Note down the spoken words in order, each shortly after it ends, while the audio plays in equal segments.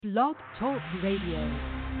Blog Talk Radio.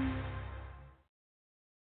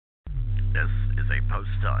 This is a Post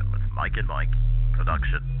Time with Mike and Mike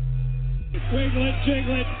production. Wiglet,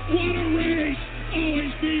 Jiglet, what a race!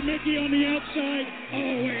 Always be Mickey on the outside.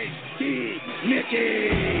 Always be Mickey.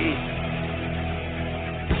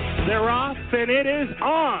 They're off, and it is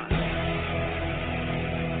on.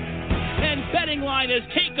 And Betting Line has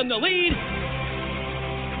taken the lead.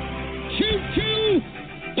 Choo-choo!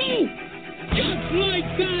 Boom! Just like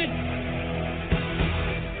that!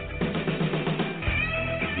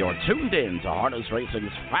 You're tuned in to Harness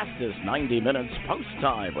Racing's fastest 90 minutes Post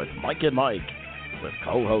Time with Mike and Mike, with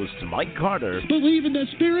co-hosts Mike Carter. Believe in the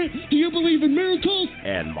spirit? Do you believe in miracles?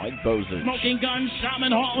 And Mike Bozich. Smoking Gun,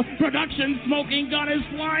 Shaman Hall, production, Smoking Gun is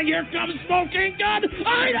flying. Here comes Smoking Gun.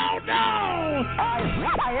 I don't know.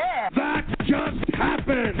 That just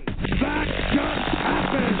happened. That just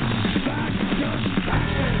happened. That just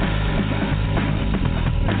happened.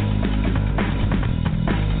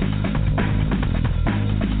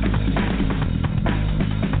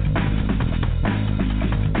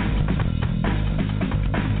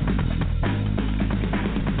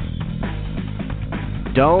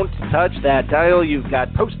 Don't touch that dial. You've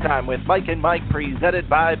got Post Time with Mike and Mike, presented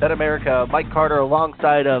by Bet America. Mike Carter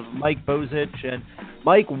alongside of Mike Bozich. And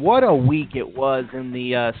Mike, what a week it was in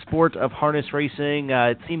the sport of harness racing.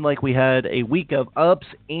 It seemed like we had a week of ups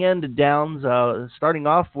and downs, starting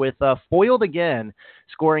off with Foiled again,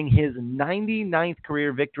 scoring his 99th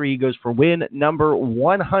career victory. He goes for win number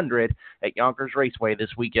 100 at Yonkers Raceway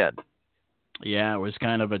this weekend. Yeah, it was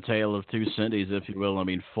kind of a tale of two Cindy's, if you will. I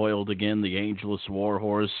mean, Foiled again, the ageless war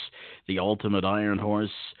horse, the ultimate iron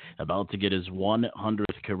horse, about to get his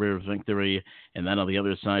 100th career victory. And then on the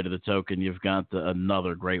other side of the token, you've got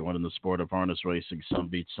another great one in the sport of harness racing,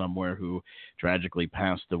 SomeBeachSomewhere, who tragically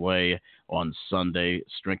passed away on Sunday,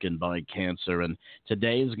 stricken by cancer. And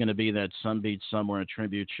today is going to be that SomeBeachSomewhere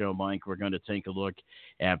tribute show, Mike. We're going to take a look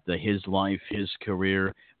at his life, his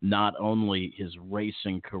career, not only his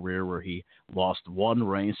racing career, where he lost one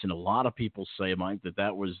race, and a lot of people say, Mike,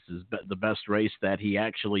 that was the best race that he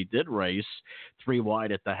actually did race, 3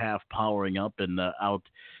 wide at the half, powering up and out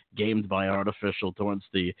gamed by artificial towards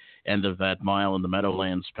the end of that mile in the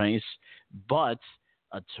Meadowlands pace, but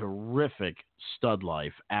a terrific stud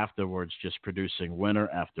life afterwards, just producing winner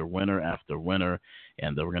after winner after winner.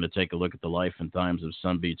 And we're going to take a look at the life and times of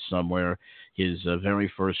SomeBeachSomewhere. His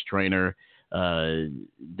very first trainer,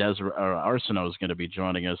 Desiree Arsenault, is going to be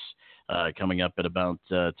joining us coming up at about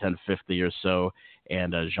 10:50 or so,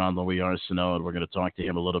 and Jean-Louis Arsenault, and we're going to talk to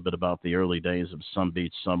him a little bit about the early days of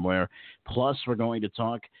SomeBeachSomewhere. Plus, we're going to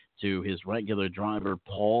talk to his regular driver,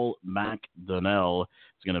 Paul McDonnell.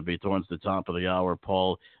 It's going to be towards the top of the hour.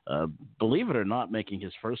 Paul, believe it or not, making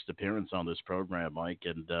his first appearance on this program, Mike,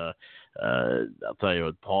 and I'll tell you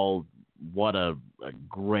what, Paul, what a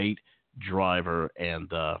great driver,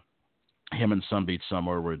 and him and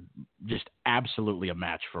SomeBeachSomewhere were just absolutely a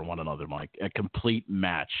match for one another, Mike. A complete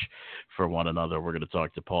match for one another. We're going to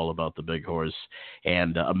talk to Paul about the big horse.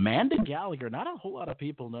 And Amanda Gallagher, not a whole lot of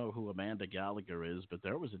people know who Amanda Gallagher is, but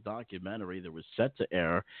there was a documentary that was set to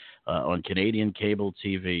air on Canadian cable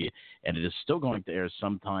TV, and it is still going to air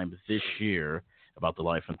sometime this year, about the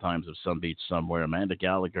life and times of SomeBeachSomewhere. Amanda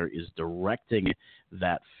Gallagher is directing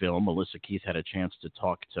that film. Melissa Keith had a chance to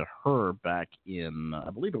talk to her back in, I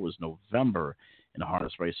believe it was November, in a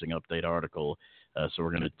Harness Racing Update article. So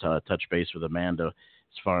we're going to touch base with Amanda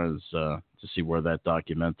as far as to see where that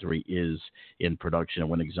documentary is in production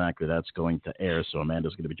and when exactly that's going to air. So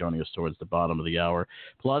Amanda's going to be joining us towards the bottom of the hour.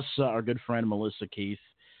 Plus, our good friend Melissa Keith,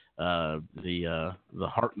 the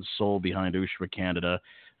heart and soul behind Ushra Canada,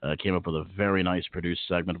 came up with a very nice produced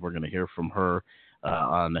segment. We're going to hear from her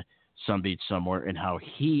on SomeBeachSomewhere and how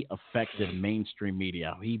he affected mainstream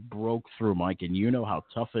media, how he broke through, Mike. And you know how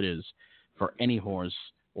tough it is for any horse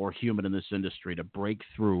or human in this industry to break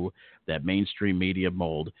through that mainstream media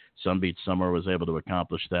mold. SomeBeachSomewhere was able to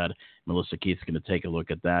accomplish that. Melissa Keith's going to take a look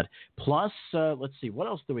at that. Plus, let's see, what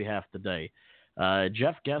else do we have today?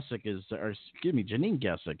 Janine Gesick is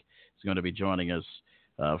going to be joining us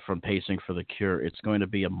from Pacing for the Cure. It's going to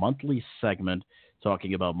be a monthly segment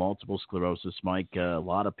talking about multiple sclerosis. Mike, a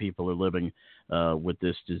lot of people are living with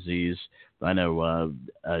this disease. I know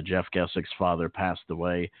Jeff Gessick's father passed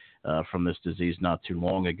away from this disease not too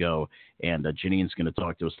long ago, and Janine's going to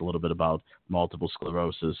talk to us a little bit about multiple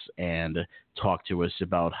sclerosis and talk to us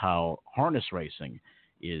about how harness racing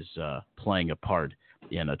is playing a part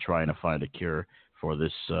in trying to find a cure for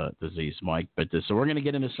this disease, Mike. But so we're going to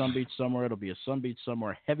get into SomeBeachSomewhere. It'll be a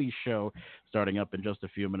SomeBeachSomewhere heavy show starting up in just a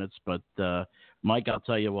few minutes. But, Mike, I'll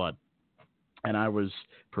tell you what, and I was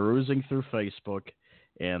perusing through Facebook,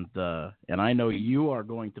 and I know you are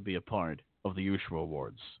going to be a part of the usual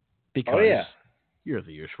awards because you're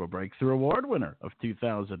the usual Breakthrough Award winner of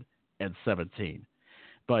 2017.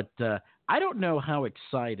 But I don't know how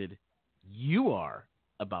excited you are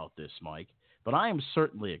about this, Mike, but I am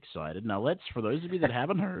certainly excited. Now, for those of you that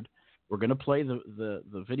haven't heard, we're going to play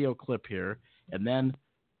the video clip here, and then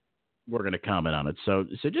we're going to comment on it. So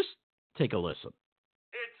just take a listen.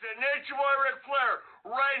 It's the Nature Boy Ric Flair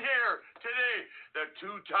right here today, the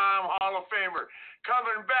two-time Hall of Famer,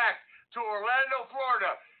 coming back to Orlando,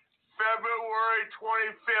 Florida, February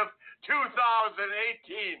 25th,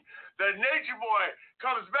 2018. The Nature Boy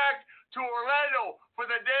comes back to Orlando for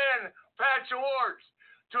the Dan Patch Awards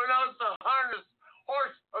to announce the harness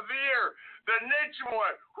horse of the year, the Nature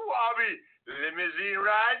Boy, who I'll be limousine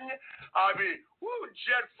riding, I'll be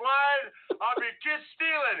jet flying, I'll be kiss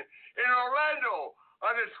stealing in Orlando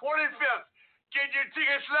on the 25th. Get your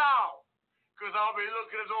tickets now, because I'll be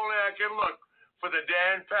looking as only I can look for the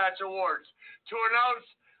Dan Patch Awards to announce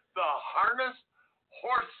the harness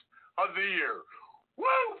horse of the year.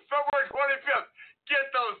 Woo! February 25th. Get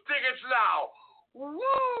those tickets now.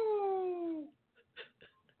 Woo!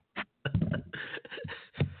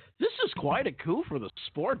 This is quite a coup for the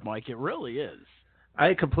sport, Mike. It really is.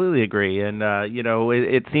 I completely agree, and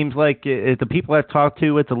it seems like the people I've talked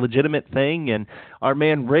to, it's a legitimate thing, and our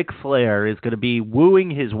man Ric Flair is going to be wooing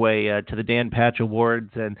his way to the Dan Patch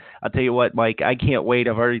Awards, and I'll tell you what, Mike, I can't wait.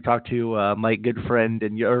 I've already talked to my good friend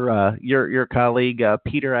and your colleague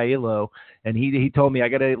Peter Aiello, and he told me I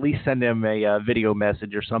got to at least send him a video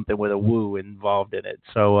message or something with a woo involved in it.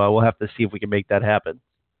 So we'll have to see if we can make that happen.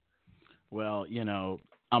 Well,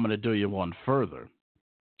 I'm going to do you one further.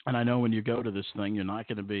 And I know when you go to this thing, you're not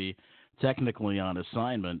going to be technically on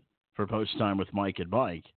assignment for Post Time with Mike and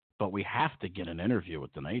Mike, but we have to get an interview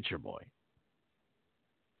with the Nature Boy.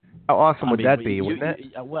 How awesome would that be, wouldn't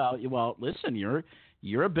it? Well, listen,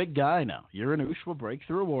 you're a big guy now. You're an usual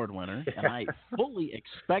Breakthrough Award winner, and I fully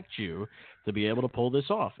expect you to be able to pull this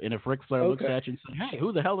off. And if Ric Flair looks at you and says, "Hey,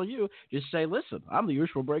 who the hell are you?" just say, "Listen, I'm the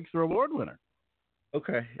usual Breakthrough Award winner."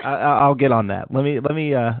 Okay, I'll get on that.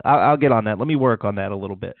 I'll get on that. Let me work on that a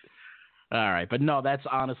little bit. All right, but no, that's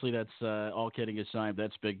all kidding aside.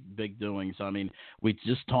 That's big doings. I mean, we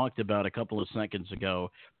just talked about a couple of seconds ago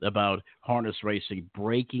about harness racing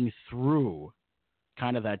breaking through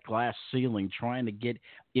kind of that glass ceiling, trying to get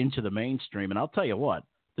into the mainstream. And I'll tell you what,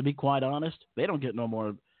 to be quite honest, they don't get no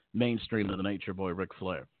more mainstream than the Nature Boy Ric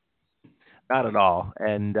Flair. Not at all.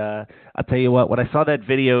 And I'll tell you what, when I saw that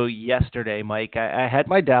video yesterday, Mike, I had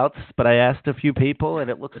my doubts, but I asked a few people, and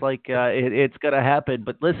it looks like it's going to happen.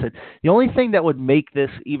 But listen, the only thing that would make this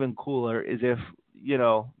even cooler is if,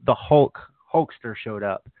 the Hulkster showed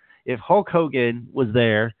up. If Hulk Hogan was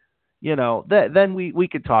there, then we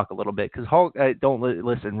could talk a little bit. Because Hulk,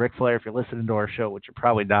 listen, Ric Flair, if you're listening to our show, which you're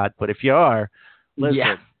probably not, but if you are, listen,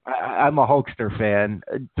 yeah. I'm a Hulkster fan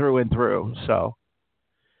through and through, so.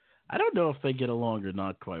 I don't know if they get along or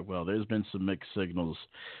not quite well. There's been some mixed signals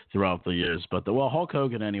throughout the years. But, Hulk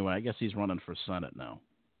Hogan anyway, I guess he's running for Senate now.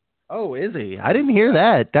 Oh, is he? I didn't hear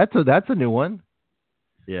that. That's a new one.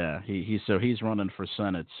 Yeah, he's running for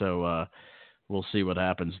Senate. So we'll see what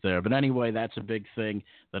happens there. But anyway, that's a big thing.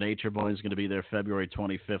 The Nature Boy is going to be there February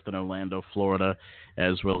 25th in Orlando, Florida,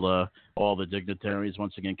 as will all the dignitaries.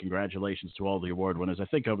 Once again, congratulations to all the award winners. I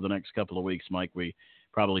think over the next couple of weeks, Mike, we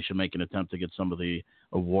probably should make an attempt to get some of the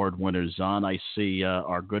award winners on. I see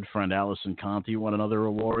our good friend Allison Conti won another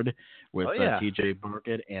award with TJ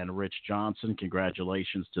Burkett and Rich Johnson.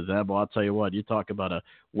 Congratulations to them. Well, I'll tell you what, you talk about a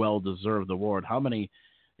well-deserved award.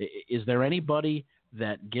 Is there anybody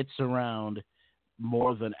that gets around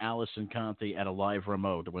more than Allison Conti at a live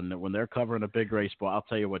remote? When they're covering a big race, well, I'll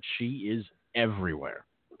tell you what, she is everywhere.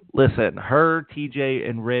 Listen, her, TJ,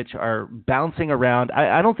 and Rich are bouncing around.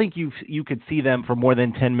 I don't think you could see them for more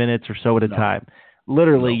than 10 minutes or so at a time.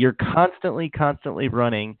 Literally, you're constantly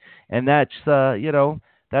running, and that's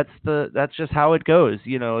that's just how it goes.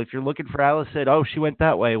 If you're looking for Allison, she went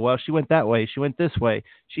that way. Well, she went that way. She went this way.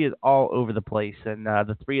 She is all over the place, and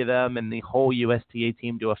the three of them and the whole USTA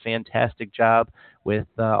team do a fantastic job with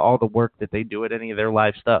all the work that they do at any of their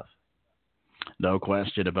live stuff. No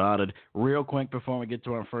question about it. Real quick before we get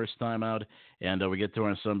to our first time out and we get to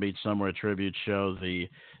our Some Beach Somewhere tribute show, the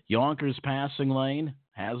Yonkers passing lane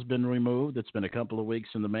has been removed. It's been a couple of weeks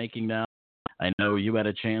in the making now. I know you had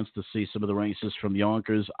a chance to see some of the races from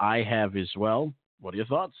Yonkers. I have as well. What are your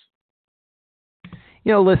thoughts?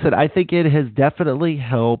 Listen, I think it has definitely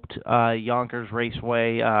helped Yonkers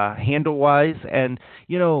Raceway handle-wise. And,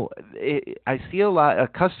 I see a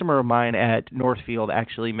customer of mine at Northfield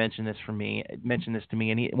actually mentioned this to me.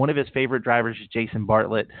 And one of his favorite drivers is Jason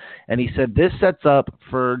Bartlett. And he said this sets up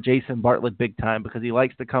for Jason Bartlett big time because he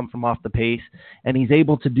likes to come from off the pace, and he's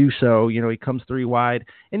able to do so. He comes 3 wide.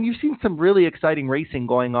 And you've seen some really exciting racing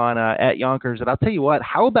going on at Yonkers. And I'll tell you what,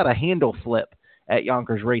 how about a handle flip at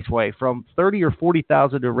Yonkers Raceway from 30 or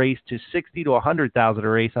 40,000 a race to 60 to 100,000 a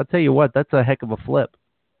race? I'll tell you what, that's a heck of a flip.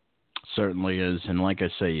 Certainly is, and like I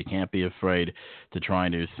say, you can't be afraid to try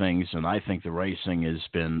new things, and I think the racing has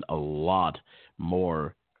been a lot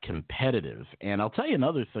more competitive. And I'll tell you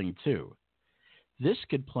another thing, too. This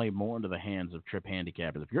could play more into the hands of trip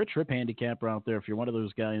handicappers. If you're a trip handicapper out there, if you're one of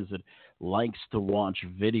those guys that likes to watch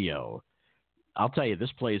video, I'll tell you,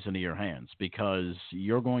 this plays into your hands because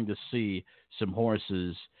you're going to see some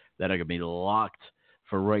horses that are going to be locked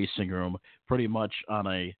for racing room pretty much on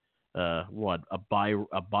a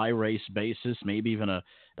by race basis, maybe even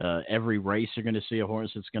every race you're going to see a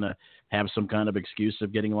horse that's going to have some kind of excuse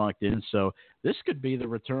of getting locked in. So this could be the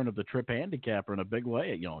return of the trip handicapper in a big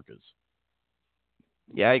way at Yonkers.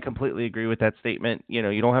 Yeah, I completely agree with that statement.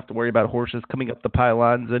 You don't have to worry about horses coming up the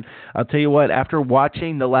pylons. And I'll tell you what, after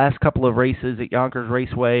watching the last couple of races at Yonkers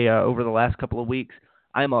Raceway over the last couple of weeks,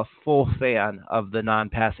 I'm a full fan of the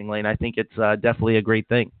non-passing lane. I think it's definitely a great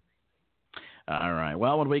thing. All right.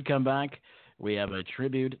 Well, when we come back, we have a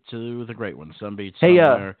tribute to the great one,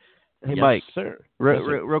 SomeBeachSomewhere. Hey, yes, Mike. Sir.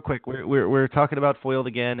 Real quick, we're talking about Foiled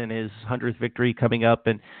again and his 100th victory coming up.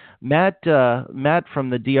 And Matt from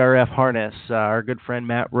the DRF Harness, our good friend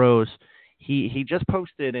Matt Rose, he just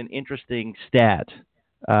posted an interesting stat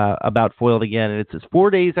about Foiled again, and it says 4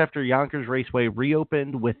 days after Yonkers Raceway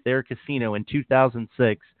reopened with their casino in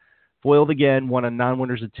 2006, Foiled again won a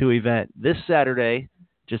non-winners of 2 event. This Saturday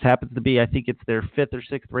just happens to be, I think it's their 5th or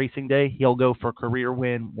 6th racing day. He'll go for career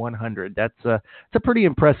win 100. It's a pretty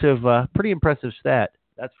impressive stat.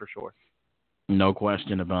 That's for sure. No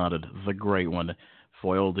question about it. The great one,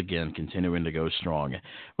 Foiled again, continuing to go strong.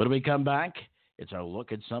 When we come back, it's our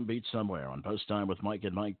look at Some Beach Somewhere on Post Time with Mike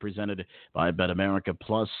and Mike, presented by Bet America.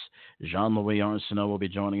 Plus, Jean-Louis Arsenault will be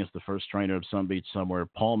joining us, the first trainer of Some Beach Somewhere,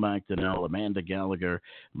 Paul McDonnell, Amanda Gallagher,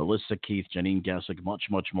 Melissa Keith, Janine Gassick, much,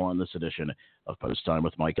 much more on this edition of Post Time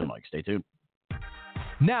with Mike and Mike. Stay tuned.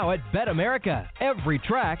 Now at Bet America, every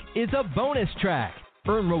track is a bonus track.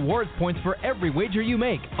 Earn rewards points for every wager you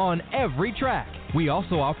make on every track. We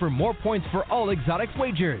also offer more points for all exotics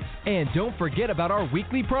wagers. And don't forget about our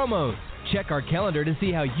weekly promos. Check our calendar to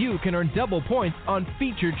see how you can earn double points on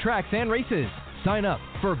featured tracks and races. Sign up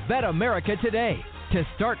for Bet America today to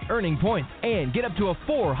start earning points and get up to a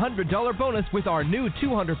 $400 bonus with our new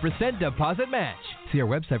 200% deposit match. See our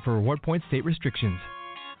website for reward points, state restrictions.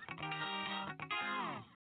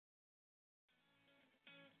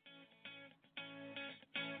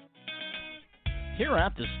 Here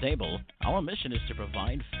at the stable, our mission is to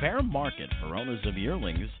provide fair market for owners of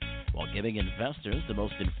yearlings while giving investors the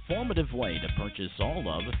most informative way to purchase all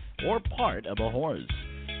of or part of a horse.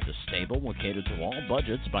 The stable will cater to all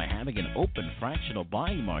budgets by having an open fractional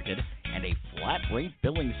buying market and a flat rate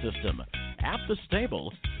billing system. At the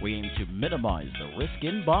stable, we aim to minimize the risk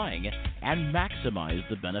in buying and maximize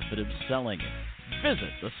the benefit of selling.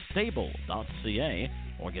 Visit thestable.ca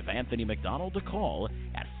or give Anthony McDonald a call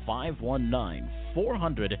at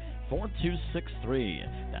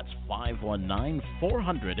 519-400-4263. That's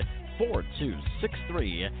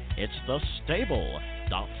 519-400-4263. It's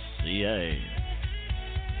thestable.ca.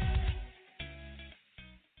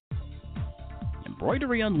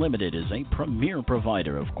 Embroidery Unlimited is a premier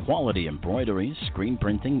provider of quality embroidery, screen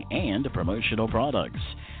printing, and promotional products.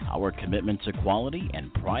 Our commitment to quality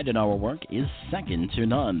and pride in our work is second to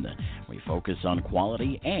none. We focus on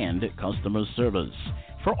quality and customer service.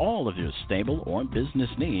 For all of your stable or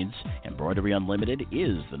business needs, Embroidery Unlimited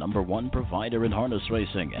is the #1 provider in harness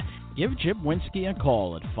racing. Give Jim Winsky a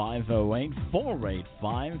call at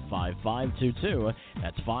 508-485-5522.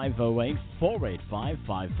 That's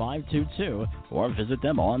 508-485-5522. Or visit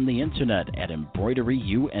them on the internet at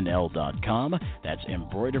embroideryunl.com. That's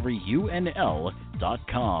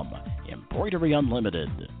embroideryunl.com. Embroidery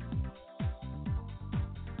Unlimited.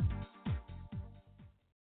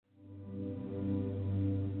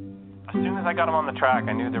 As soon as I got him on the track,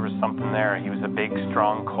 I knew there was something there. He was a big,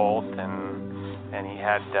 strong colt, and he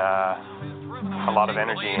had a lot of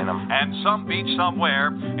energy in him. And Some Beach Somewhere,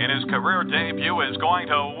 in his career debut, is going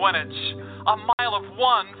to win it. A mile of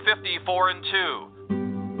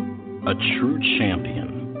 1:54.2. A true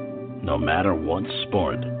champion, no matter what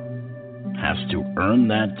sport. has to earn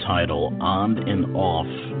that title on and off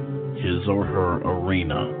his or her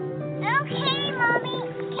arena. Okay, Mommy.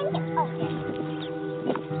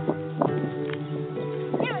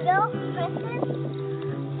 Here we go.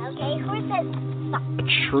 Okay, a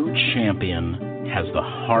true champion has the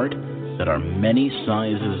heart that are many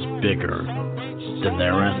sizes bigger than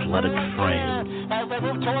their athletic frame. As they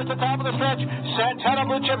move towards the top of the stretch, Santana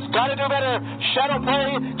Blue Chip's got to do better. Shadow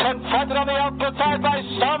Play confronted on the outside by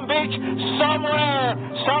SomeBeachSomewhere.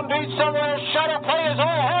 SomeBeachSomewhere. Shadow Play is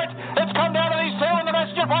all heart. It's come down to these two in the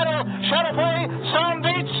messenger final. Shadow Play,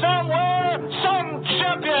 SomeBeachSomewhere, some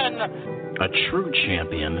champion. A true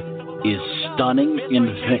champion is stunning in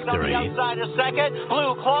victory. Outside a second,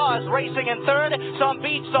 Blue Claws racing in third.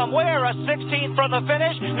 SomeBeachSomewhere a 16th from the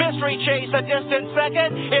finish. Mystery Chase a distant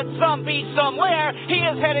second. It's SomeBeachSomewhere. He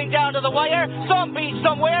is heading down to the wire.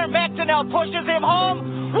 SomeBeachSomewhere. McDonnell pushes him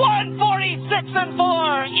home.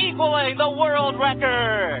 146-4, equaling the world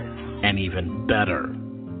record. And even better,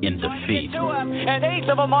 in defeat. An eighth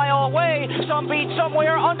of a mile away,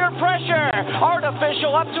 SomeBeachSomewhere under pressure.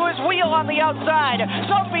 Artificial up to his wheel on the outside.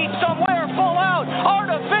 SomeBeachSomewhere full out.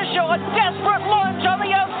 Artificial, a desperate lunge on the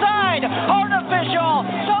outside. Artificial,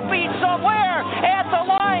 SomeBeachSomewhere at the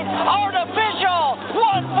line. Artificial,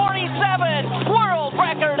 147, world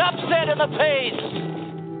record upset in the pace.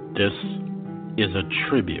 This is a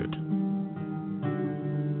tribute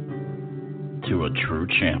to a true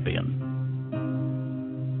champion.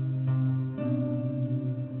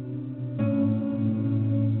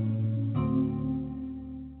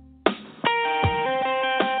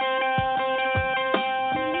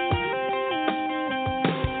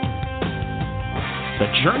 The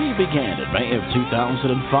journey began in May of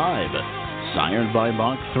 2005. Sired by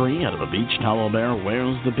Mach 3 out of a beach towel mare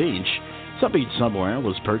Where's the Beach, SomeBeachSomewhere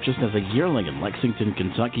was purchased as a yearling in Lexington,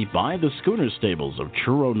 Kentucky by the Schooner Stables of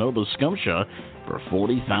Truro, Nova Scotia for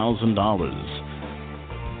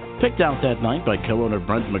 $40,000. Picked out that night by co-owner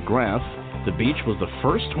Brent McGrath, the Beach was the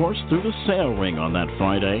first horse through the sale ring on that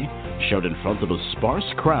Friday, showed in front of a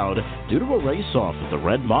sparse crowd due to a race-off at the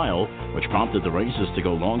Red Mile, which prompted the races to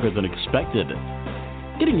go longer than expected.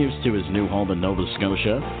 Getting used to his new home in Nova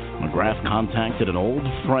Scotia, McGrath contacted an old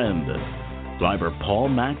friend. Driver Paul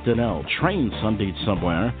McDonnell trained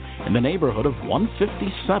SomeBeachSomewhere in the neighborhood of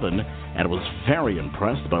 157 and was very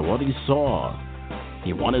impressed by what he saw.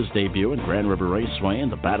 He won his debut in Grand River Raceway in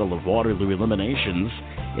the Battle of Waterloo Eliminations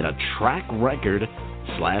in a track record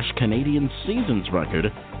 / Canadian Seasons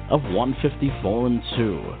record of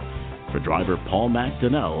 154-2 for driver Paul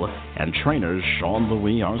McDonnell and trainers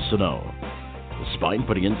Jean-Louis Arsenault. Despite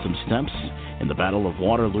putting in some steps in the Battle of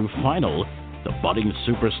Waterloo final, the budding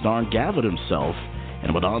superstar gathered himself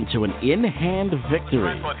and went on to an in-hand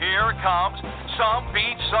victory. But here comes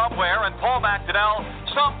SomeBeachSomewhere and Paul McDonnell.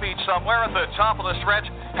 SomeBeachSomewhere at the top of the stretch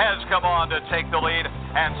has come on to take the lead,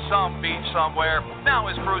 and SomeBeachSomewhere now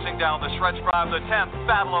is cruising down the stretch drive. The 10th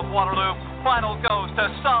Battle of Waterloo final goes to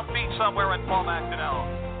SomeBeachSomewhere and Paul McDonnell.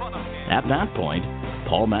 At that point,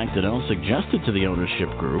 Paul McDonnell suggested to the ownership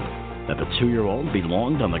group that the 2-year-old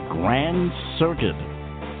belonged on the Grand Circuit.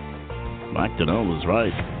 McDonnell was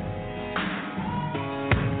right.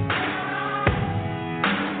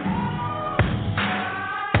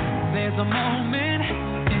 There's a moment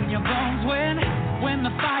in your bones when the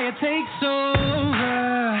fire takes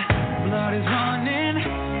over. Blood is running,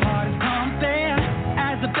 heart is pumping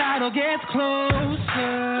as the battle gets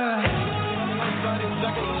closer.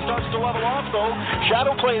 Starts to level off, though.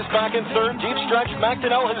 Shadow Play is back in third. Deep stretch.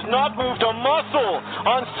 McDonnell has not moved a muscle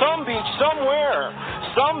on SomeBeachSomewhere.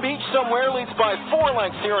 SomeBeachSomewhere leads by 4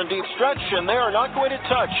 lengths here in deep stretch, and they are not going to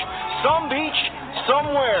touch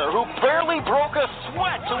SomeBeachSomewhere, who barely broke a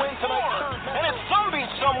sweat to win tonight's turn. And it's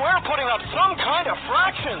SomeBeachSomewhere putting up some kind of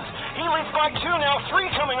fractions. He leads by 2 now, 3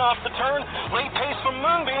 coming off the turn. Late pace from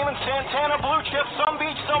Moonbeam and Santana Blue Chip.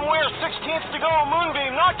 SomeBeachSomewhere, 16th to go.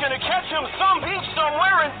 Moonbeam not going to catch him.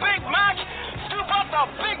 SomeBeachSomewhere and Big Mac scoop up the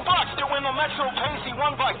big bucks to win the Metro Pace. He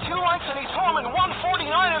won by 2 lengths and he's home in 149-3. A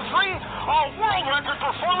world record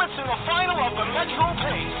performance in the final of the Metro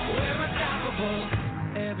Pace.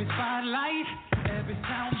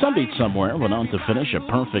 SomeBeachSomewhere went on to finish a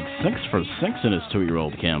perfect 6 for 6 in his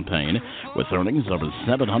 2-year-old campaign with earnings over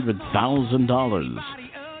 $700,000.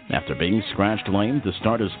 After being scratched lame to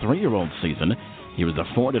start his 3-year-old season, he was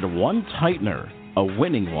afforded one tightener, a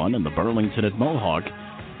winning one in the Burlington at Mohawk,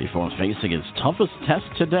 before facing his toughest test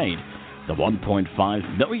to date, the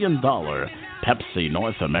 $1.5 million Pepsi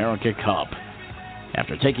North America Cup.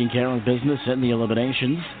 After taking care of business in the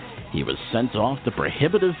eliminations, he was sent off the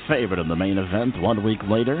prohibitive favorite in the main event 1 week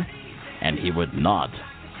later, and he would not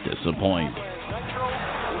disappoint. Metro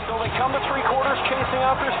is going they come to three quarters, chasing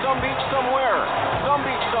after Some Beach Somewhere. Some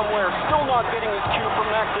Beach Somewhere still not getting his cue from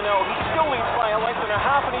McDonnell. He still leads by a length and a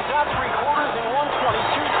half, and he's at three quarters in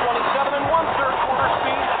 1:22.27 and 1/3 quarter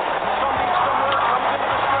speed. Some Beach Somewhere comes into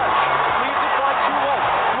the stretch, leads it by 2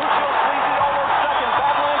 lengths. Lucio Sleazy almost second.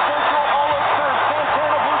 Badlands Central almost third.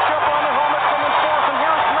 Santana Blue Chip on the helmet coming fourth, and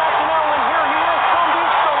here's McDonnell, and here he is. Some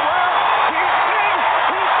Beach Somewhere. He's big,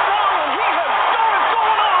 he's strong, and he has got it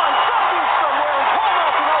going on. Some Beach Somewhere, and Paul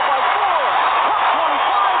McDonnell by 4. Top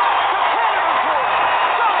 25 to Canada's horse.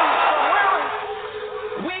 Some Beach Somewhere.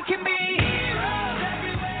 We can be heroes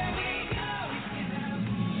everywhere we go.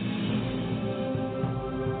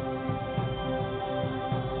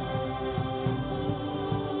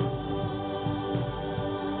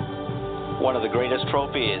 One of the greatest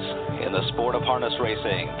trophies in the sport of harness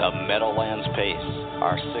racing, the Meadowlands Pace.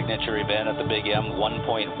 Our signature event at the Big M,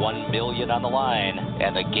 $1.1 million on the line,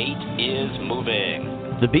 and the gate is moving.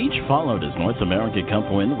 The Beach followed his North American Cup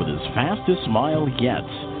win with his fastest mile yet,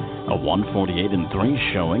 a 1:48.3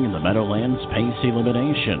 showing in the Meadowlands Pace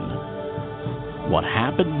Elimination. What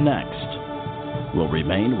happened next will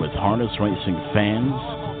remain with harness racing fans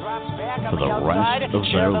for the rest of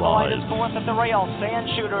their lives. Fourth at the rail. Sand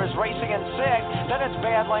Shooter is racing in sixth. Then it's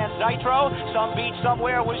Badlands Nitro. Some Beach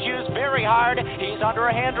Somewhere was used very hard. He's under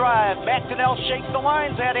a hand drive. McDonnell shakes the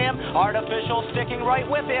lines at him. Artificial sticking right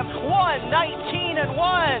with him.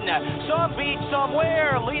 1:19.1. Some Beach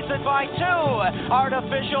Somewhere leads it by 2.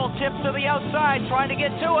 Artificial tips to the outside, trying to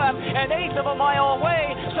get to him. An eighth of a mile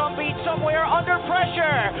away. Some Beach Somewhere under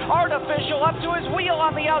pressure. Artificial up to his wheel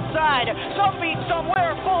on the outside. Some Beach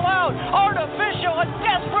Somewhere full out. Artificial, a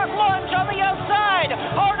desperate lunge on the outside.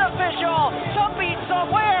 Artificial, Some Beach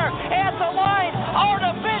Somewhere at the line.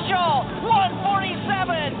 Artificial,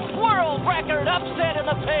 1:47. World record upset in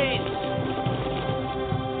the pace.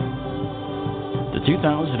 The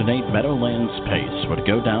 2008 Meadowlands Pace would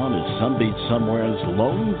go down as Some Beach Somewhere's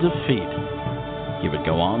lone defeat. He would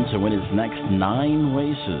go on to win his next 9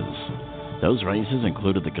 races. Those races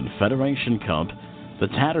included the Confederation Cup, the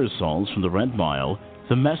Tattersalls from the Red Mile,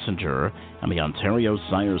 the Messenger, and the Ontario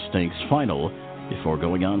Sire Stakes Final, before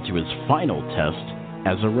going on to his final test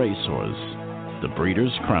as a racehorse, the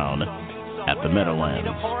Breeders' Crown at the Meadowlands.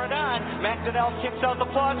 McDonnell kicks out the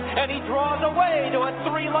plug, and he draws away to a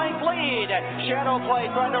 3-length lead. Shadow Play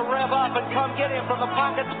trying to rev up and come get him from the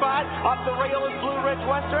pocket spot. Up the rail is Blue Ridge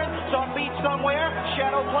Western. Some Beach Somewhere.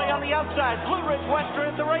 Shadow Play on the outside. Blue Ridge Western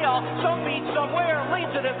at the rail. Some Beach Somewhere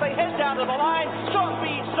leads it as they head down to the line. Some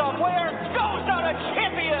Beach Somewhere goes out a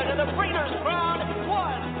champion in the Breeders' Crown.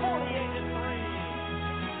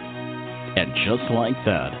 1:48.3. And just like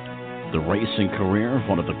that, the racing career of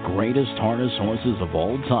one of the greatest harness horses of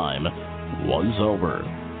all time was over.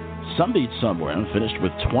 Some Beach Somewhere finished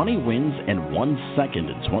with 20 wins and 1 second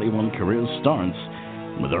in 21 career starts,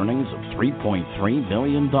 with earnings of $3.3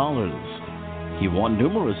 million. He won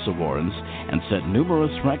numerous awards and set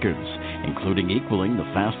numerous records, including equaling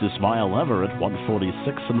the fastest mile ever at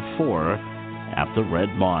 1:46.4 at the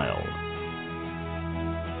Red Mile.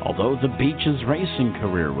 Although the Beach's racing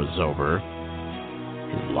career was over,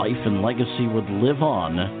 his life and legacy would live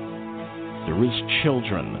on through his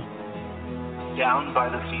children. Down by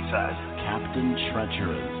the seaside. Captain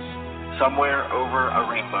Treacherous. Somewhere over a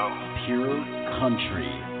rainbow. Pure Country.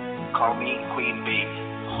 Call me Queen Bee.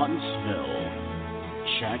 Huntsville.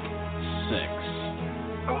 Check 6.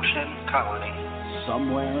 Ocean Colony.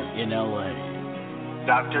 Somewhere in L.A.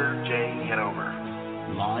 Dr. J. Hanover.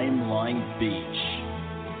 Limelight Beach.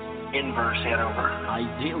 Inverse Hanover.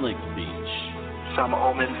 Idyllic Beach. Some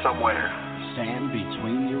omen somewhere. Sand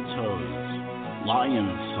between your toes.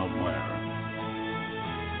 Lion somewhere.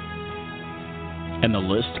 And the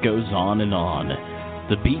list goes on and on.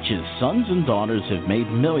 The Beach's sons and daughters have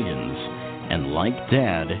made millions, and like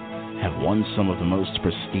Dad, have won some of the most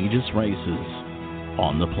prestigious races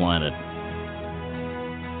on the planet.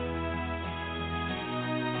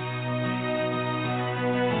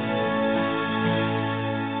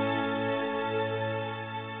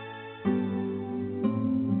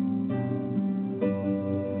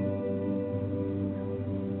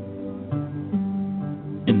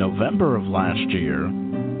 In November of last year,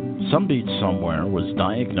 Some Beach Somewhere was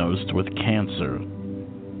diagnosed with cancer.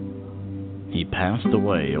 He passed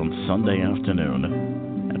away on Sunday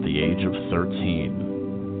afternoon at the age of 13.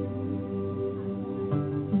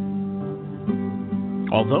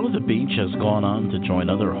 Although the Beach has gone on to join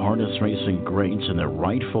other harness racing greats in their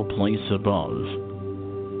rightful place above,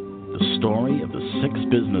 the story of the 6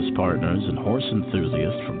 business partners and horse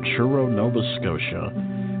enthusiasts from Truro, Nova Scotia,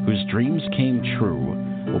 whose dreams came true,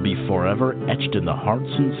 will be forever etched in the hearts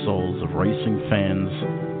and souls of racing fans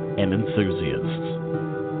and enthusiasts.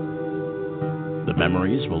 The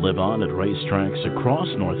memories will live on at racetracks across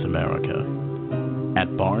North America,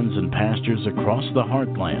 at barns and pastures across the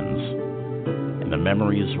heartlands, and the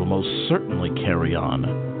memories will most certainly carry on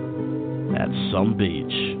at some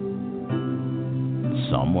beach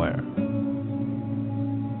somewhere.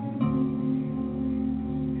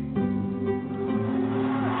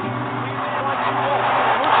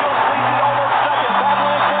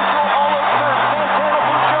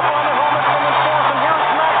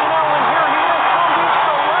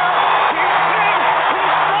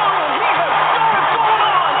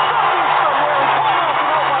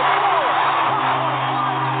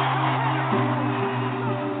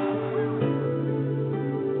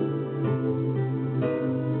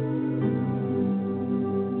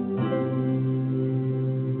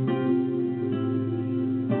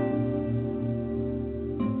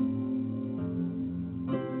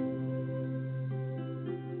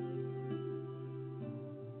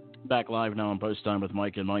 Back live now on Post Time with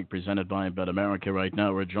Mike and Mike, presented by Bet America. Right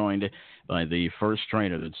now, we're joined by the first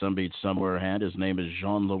trainer that Some Beach Somewhere had. His name is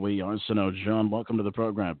Jean-Louis Arsenault. Jean, welcome to the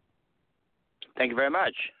program. Thank you very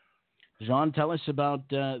much. Jean, tell us about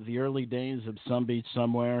the early days of Some Beach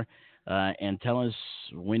Somewhere, and tell us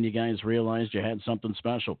when you guys realized you had something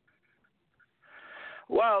special.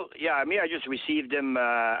 Well, yeah, I just received him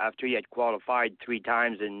after he had qualified 3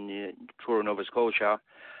 times in Tour Nova Scotia.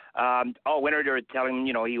 All winter they were telling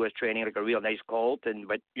him, he was training like a real nice colt,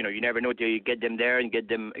 but you never know till you get them there and get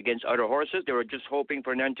them against other horses. They were just hoping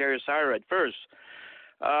for an Ontario sire at first.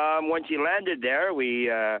 Once he landed there,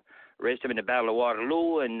 we raced him in the Battle of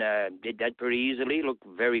Waterloo and did that pretty easily. Looked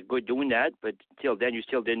very good doing that, but till then you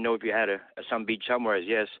still didn't know if you had a Some Beach Somewhere,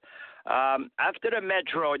 yes. After the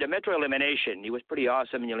Metro elimination, he was pretty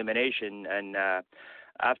awesome in the elimination, and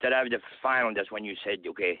after that, the final, that's when you said,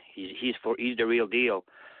 okay, he's the real deal.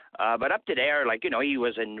 But up to there, he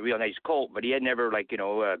was a real nice colt, but he had never,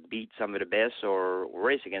 beat some of the best or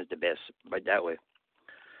race against the best, but that way.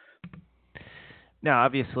 Now,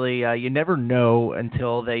 obviously, you never know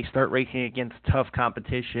until they start racing against tough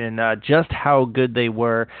competition just how good they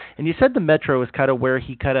were. And you said the Metro is kind of where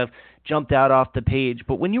he kind of jumped out off the page.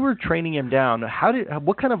 But when you were training him down,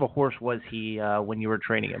 what kind of a horse was he when you were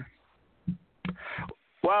training him?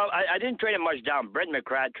 Well, I didn't train him much down. Brett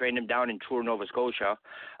McCrath trained him down in Tour Nova Scotia.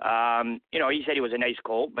 He said he was a nice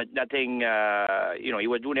colt, but nothing, he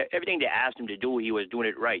was doing everything they asked him to do, he was doing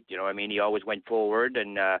it right. He always went forward,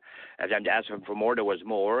 and as I asked him for more, there was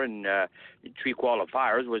more, and 3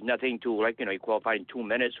 qualifiers was nothing to, he qualified in 2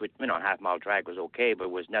 minutes, with, half-mile track was okay, but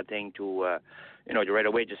it was nothing to, right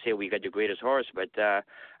away to say we got the greatest horse. But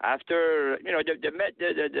after,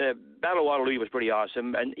 the Battle of Waterloo was pretty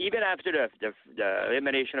awesome. And even after the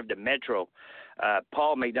elimination of the Metro,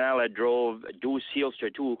 Paul McDonald had drove Deuce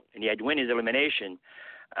Sealster too, and he had win his elimination.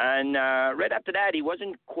 And right after that, he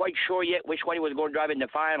wasn't quite sure yet which one he was going to drive in the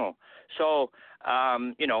final. So,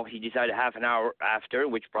 he decided half an hour after,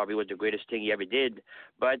 which probably was the greatest thing he ever did.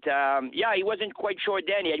 But, he wasn't quite sure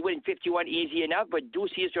then. He had win 51 easy enough, but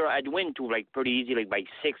Deuce Sealster had win too, pretty easy, by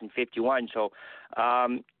 6 and 51. So,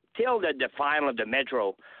 till the final of the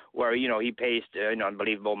Metro, where, he paced an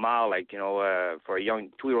unbelievable mile, for a young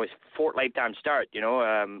 2-year-old, 4th lifetime start,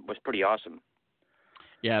 was pretty awesome.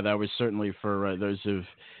 Yeah, that was certainly for those of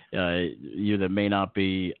you that may not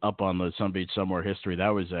be up on the Some Beach Somewhere history. That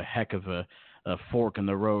was a heck of a fork in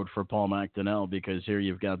the road for Paul McDonnell, because here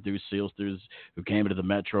you've got Deuce Sealster, who came into the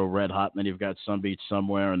Metro red hot, and then you've got Some Beach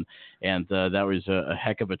Somewhere, and that was a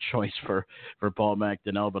heck of a choice for Paul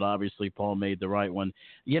McDonnell, but obviously Paul made the right one.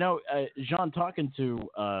 Jean, talking to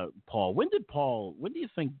Paul, when do you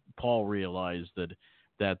think Paul realized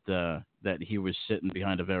that he was sitting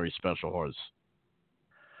behind a very special horse?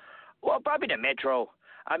 Well, probably the Metro.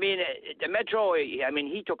 The Metro,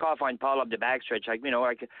 he took off on Paul up the backstretch,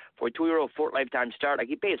 for a 2-year-old 4th lifetime start.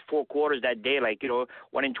 He paced 4 quarters that day,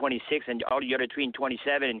 1 in 26 and all the other 3 in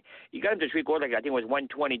 27. And he got him to 3 quarters, I think it was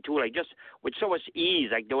 122, just with so much ease.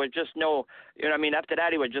 There was just no, after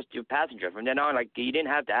that he was just a passenger. From then on, you didn't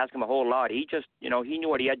have to ask him a whole lot. He just, he knew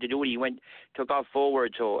what he had to do. He took off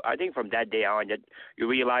forward. So I think from that day on that you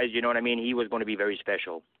realized, he was going to be very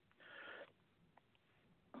special.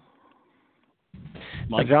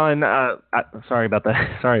 Mike. John, sorry about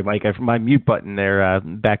that. Sorry, Mike. My mute button there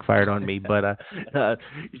backfired on me. But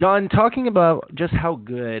John, talking about just how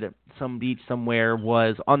good Some Beach Somewhere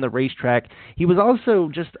was on the racetrack, he was also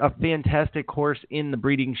just a fantastic horse in the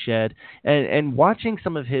breeding shed. And watching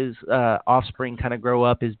some of his offspring kind of grow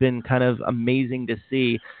up has been kind of amazing to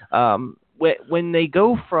see. When they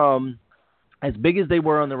go from as big as they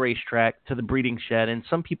were on the racetrack to the breeding shed. And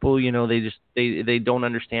some people, they don't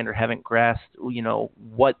understand or haven't grasped,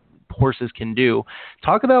 what horses can do.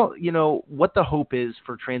 Talk about, what the hope is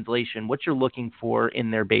for translation, what you're looking for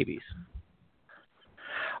in their babies.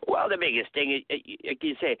 Well, the biggest thing is, like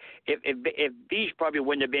you say, if Beach probably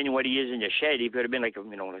wouldn't have been what he is in the shed, he could have been like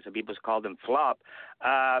some people call him flop.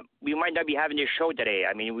 We might not be having this show today.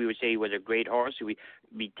 I mean, we would say he was a great horse. We'd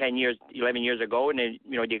be 10 years, 11 years ago, and then,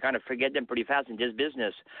 they kind of forget them pretty fast in this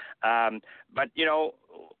business. But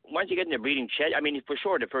once you get in the breeding shed, I mean, for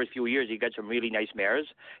sure, the first few years he got some really nice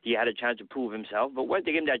mares. He had a chance to prove himself. But once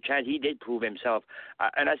they gave him that chance, he did prove himself.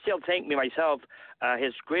 And I still think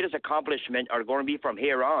his greatest accomplishment are going to be from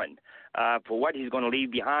here on. For what he's going to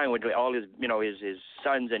leave behind with all his, his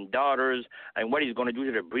sons and daughters, and what he's going to do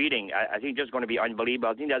to the breeding, I think just going to be unbelievable.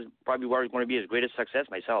 I think that's probably where it's going to be his greatest success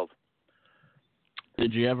myself.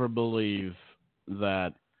 Did you ever believe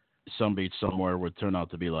that Some Beach Somewhere would turn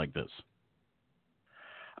out to be like this?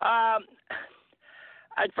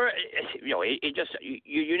 At first, it just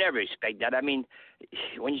you never expect that. I mean,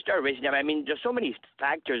 when you start racing them, I mean, there's so many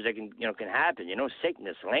factors that can happen.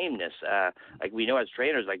 Sickness, lameness. Like we know as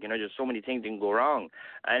trainers, there's so many things that can go wrong.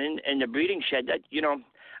 And in the breeding shed, that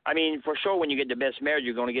I mean, for sure, when you get the best mares,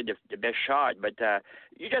 you're going to get the best shot. But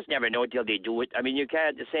you just never know until they do it. I mean, you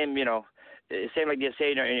can't same like they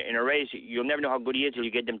say in a race, you'll never know how good he is till you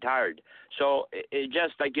get them tired. So it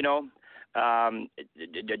just like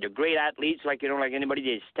the great athletes, like anybody,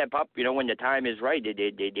 they step up, when the time is right.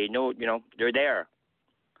 They know, they're there.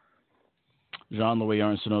 Jean-Louis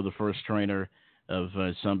Arsenault, the first trainer of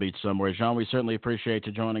Some Beach Somewhere. Jean, we certainly appreciate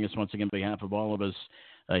you joining us once again on behalf of all of us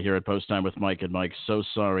here at Post Time with Mike and Mike. So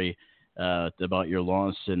sorry about your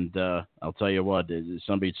loss, and I'll tell you what,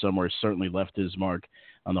 Some Beach Somewhere certainly left his mark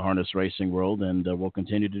on the harness racing world, and will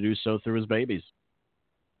continue to do so through his babies.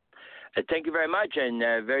 Thank you very much, and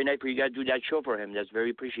very nice for you guys to do that show for him. That's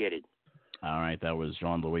very appreciated. All right, that was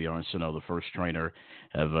Jean-Louis Arsenault, the first trainer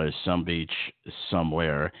of Some Beach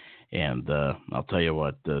Somewhere, and I'll tell you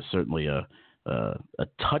what, certainly a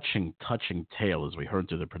touching tale as we heard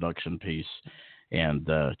through the production piece, and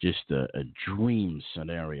just a dream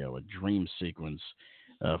scenario, a dream sequence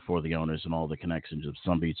for the owners and all the connections of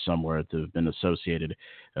Some Beach Somewhere to have been associated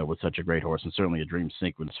with such a great horse, and certainly a dream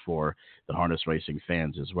sequence for the harness racing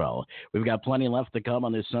fans as well. We've got plenty left to come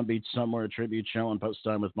on this Some Beach Somewhere tribute show on Post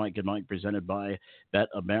Time with Mike and Mike, presented by Bet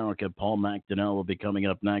America. Paul McDonnell will be coming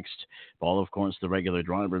up next. Paul, of course, the regular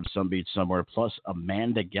driver of Some Beach Somewhere, plus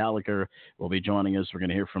Amanda Gallagher will be joining us. We're going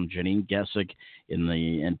to hear from Janine Gessick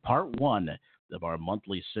in part one of our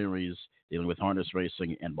monthly series dealing with harness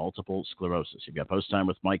racing and multiple sclerosis. You've got Post Time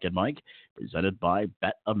with Mike and Mike, presented by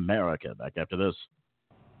Bet America. Back after this.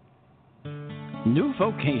 New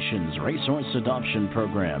Vocations Racehorse Adoption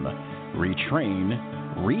Program. Retrain,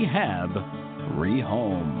 rehab,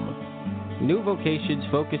 rehome. New Vocations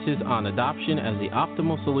focuses on adoption as the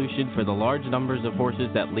optimal solution for the large numbers of horses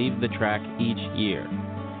that leave the track each year.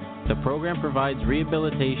 The program provides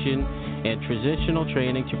rehabilitation and transitional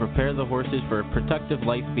training to prepare the horses for a productive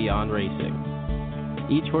life beyond racing.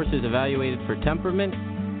 Each horse is evaluated for temperament,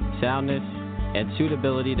 soundness, and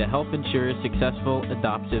suitability to help ensure a successful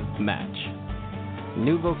adoptive match.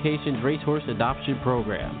 New Vocations Racehorse Adoption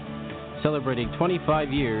Program, celebrating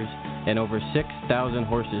 25 years and over 6,000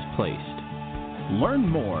 horses placed. Learn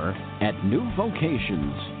more at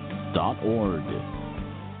newvocations.org.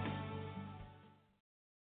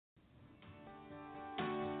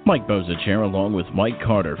 Mike Bozich here, along with Mike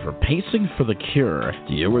Carter, for Pacing for the Cure.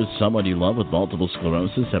 Do you or someone you love with multiple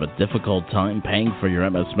sclerosis have a difficult time paying for your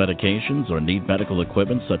MS medications or need medical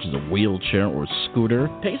equipment such as a wheelchair or scooter?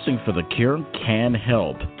 Pacing for the Cure can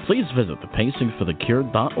help. Please visit the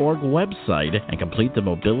pacingforthecure.org website and complete the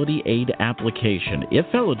mobility aid application. If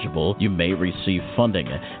eligible, you may receive funding.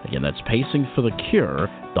 Again, that's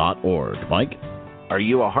pacingforthecure.org. Mike? Are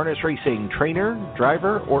you a harness racing trainer,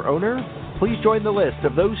 driver, or owner? Please join the list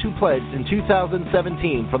of those who pledged in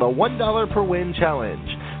 2017 for the $1 per win challenge.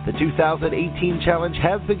 The 2018 challenge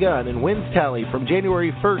has begun and wins tally from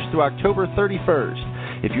January 1st through October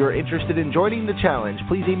 31st. If you are interested in joining the challenge,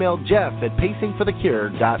 please email Jeff at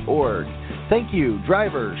pacingforthecure.org. Thank you,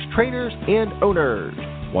 drivers, trainers, and owners.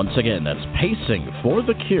 Once again, that's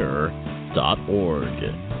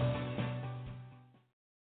pacingforthecure.org.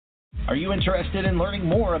 Are you interested in learning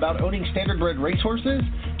more about owning standardbred racehorses?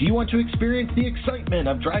 Do you want to experience the excitement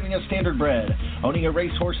of driving a standardbred? Owning a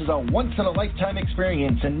racehorse is a once-in-a-lifetime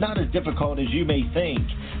experience and not as difficult as you may think.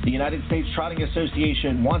 The United States Trotting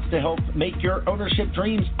Association wants to help make your ownership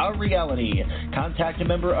dreams a reality. Contact a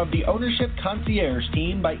member of the Ownership Concierge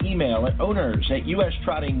team by email at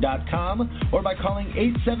owners@ustrotting.com or by calling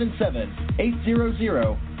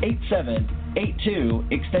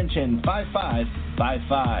 877-800-8782, extension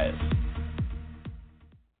 5555.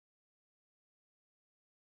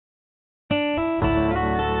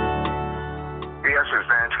 Yes, it's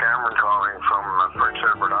Vance Cameron calling from Prince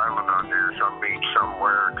Edward Island on your Some Beach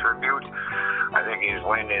Somewhere tribute. I think his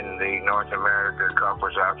win in the North America Cup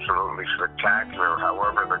was absolutely spectacular.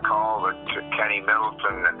 However, the call that Kenny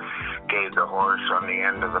Middleton gave the horse on the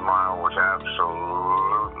end of the mile was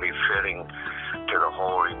absolutely fitting to the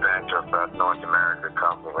whole event of that North America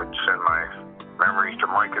Cup. I'd like to send my memories to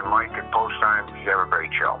Mike and Mike at post time. You have a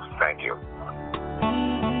great show. Thank you.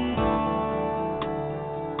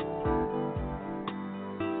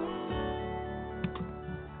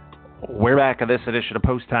 We're back on this edition of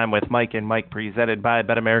Post Time with Mike and Mike, presented by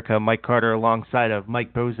Bet America. Mike Carter alongside of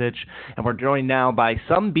Mike Bozich. And we're joined now by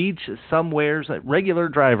Some Beach Somewhere's regular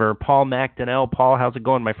driver, Paul McDonnell. Paul, how's it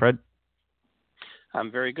going, my friend?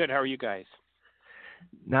 I'm very good. How are you guys?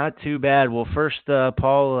 Not too bad. Well, first,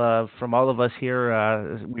 Paul, from all of us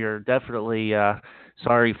here, we are definitely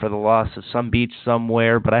sorry for the loss of Some Beach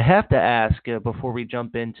Somewhere. But I have to ask, before we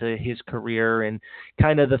jump into his career and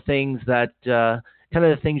kind of the things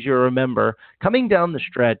you remember coming down the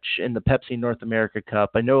stretch in the Pepsi North America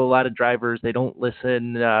Cup. I know a lot of drivers, they don't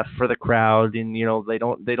listen for the crowd, and they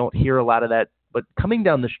don't hear a lot of that. But coming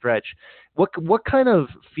down the stretch, what kind of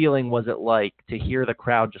feeling was it like to hear the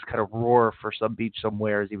crowd just kind of roar for Some Beach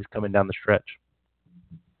Somewhere as he was coming down the stretch?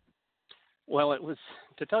 Well, it was,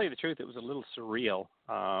 to tell you the truth, it was a little surreal.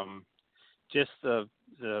 Just the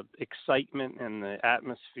excitement and the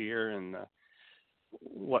atmosphere and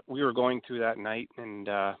what we were going through that night, and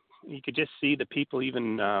you could just see the people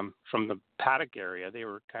even from the paddock area. They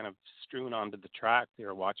were kind of strewn onto the track. They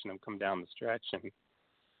were watching them come down the stretch,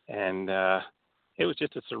 and it was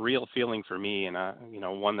just a surreal feeling for me, and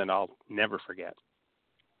one that I'll never forget.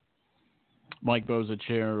 Mike Bozich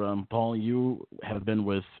here. Paul, you have been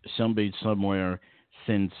with Some Beach Somewhere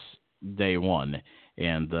since day one,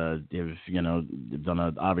 and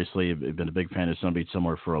obviously you've been a big fan of Some Beach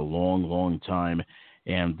Somewhere for a long, long time,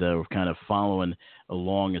 and we're kind of following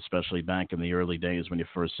along, especially back in the early days when you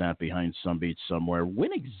first sat behind Some Beach Somewhere.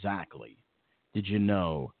 When exactly did you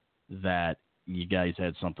know that you guys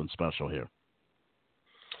had something special here?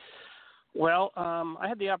 Well, I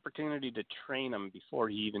had the opportunity to train him before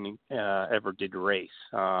he even ever did race.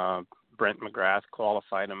 Brent McGrath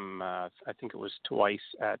qualified him, I think it was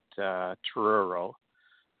twice at Truro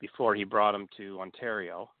before he brought him to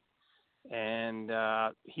Ontario. And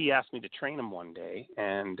he asked me to train him one day,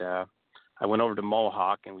 and I went over to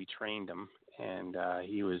Mohawk and we trained him, and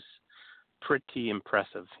he was pretty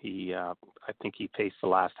impressive. I think he paced the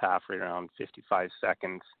last half right around 55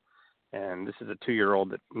 seconds. And this is a 2-year-old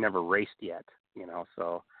that never raced yet,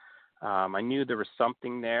 so I knew there was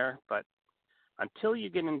something there, but until you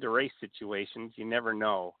get into race situations, you never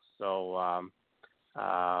know. So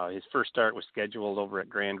his first start was scheduled over at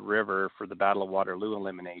Grand River for the Battle of Waterloo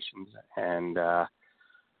eliminations, and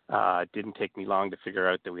it didn't take me long to figure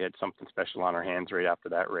out that we had something special on our hands right after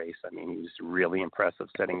that race. I mean, he was really impressive,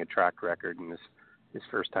 setting a track record in his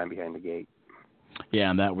first time behind the gate. Yeah,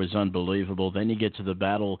 and that was unbelievable. Then you get to the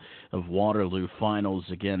Battle of Waterloo finals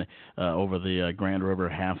again over the Grand River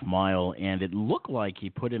half mile, and it looked like he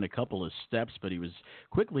put in a couple of steps, but he was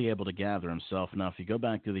quickly able to gather himself. Now, if you go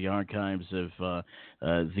back to the archives of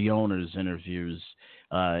the owners' interviews,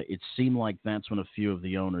 it seemed like that's when a few of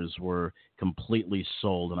the owners were completely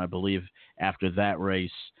sold, and I believe after that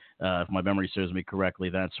race, if my memory serves me correctly,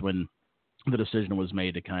 that's when the decision was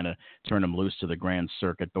made to kind of turn him loose to the Grand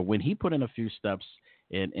Circuit. But when he put in a few steps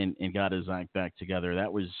and got his act back together,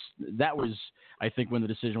 that was I think when the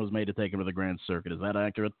decision was made to take him to the Grand Circuit. Is that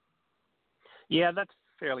accurate? Yeah, that's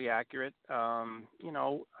fairly accurate.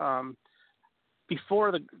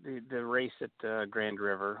 Before the race at Grand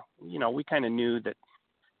River, we kind of knew that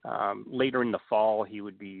later in the fall he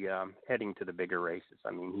would be heading to the bigger races. I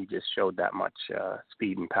mean, he just showed that much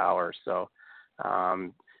speed and power. So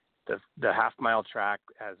the half-mile track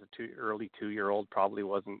as a early 2-year-old probably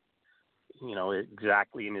wasn't,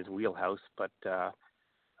 exactly in his wheelhouse, but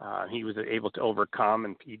he was able to overcome,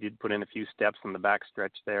 and he did put in a few steps on the back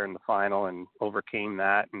stretch there in the final and overcame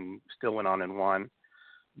that and still went on and won.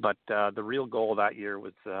 But the real goal that year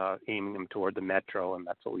was aiming him toward the Metro, and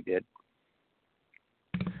that's what we did.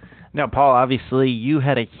 Now, Paul, obviously you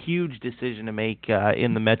had a huge decision to make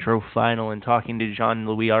in the Metro final, and talking to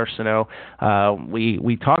Jean-Louis Arsenault,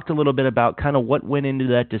 we talked a little bit about kind of what went into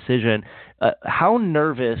that decision. How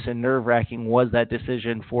nervous and nerve-wracking was that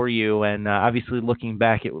decision for you? And obviously looking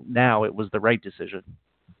back now, it was the right decision.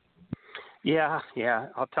 Yeah,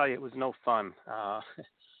 I'll tell you, it was no fun.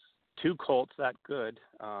 Two colts that good,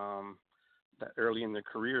 that early in their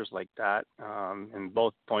careers like that, and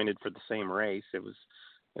both pointed for the same race.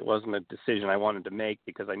 It wasn't a decision I wanted to make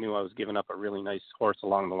because I knew I was giving up a really nice horse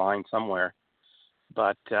along the line somewhere.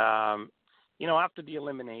 But, after the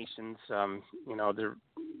eliminations, Some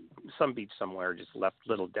Beach Somewhere just left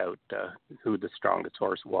little doubt who the strongest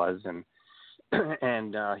horse was.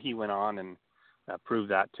 And he went on and proved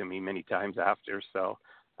that to me many times after. So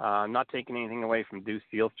I'm not taking anything away from Deuce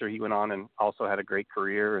Fielster. He went on and also had a great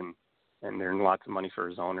career and earned lots of money for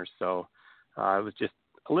his owners. So it was just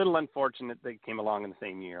a little unfortunate they came along in the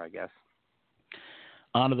same year, I guess.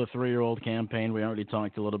 On to the 3-year-old campaign. We already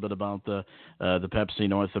talked a little bit about the Pepsi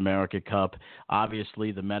North America Cup.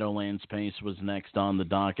 Obviously, the Meadowlands Pace was next on the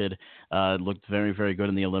docket. It looked very, very good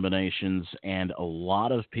in the eliminations, and a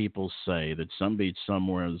lot of people say that Some Beach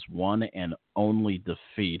Somewhere's one and only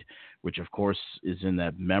defeat, which of course is in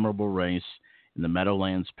that memorable race in the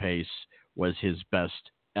Meadowlands Pace, was his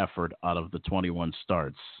best effort out of the 21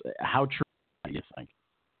 starts. How true do you think?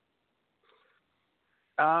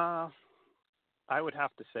 I would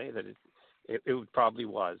have to say that it probably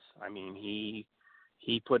was. I mean, he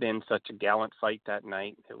put in such a gallant fight that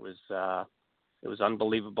night. It was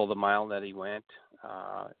unbelievable the mile that he went.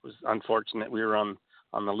 It was unfortunate we were on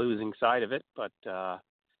the losing side of it, but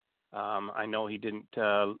I know he didn't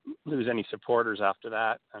lose any supporters after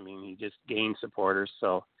that. I mean, he just gained supporters.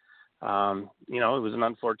 So, it was an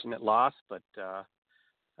unfortunate loss, but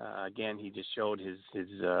again, he just showed his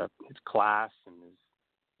class and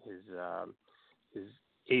his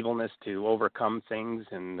ableness to overcome things,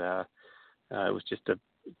 and it was just a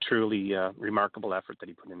truly remarkable effort that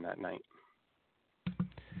he put in that night.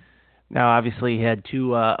 Now, obviously, he had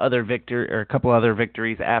a couple other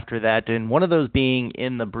victories after that, and one of those being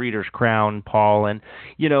in the Breeders' Crown, Paul. And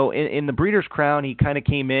in the Breeders' Crown, he kind of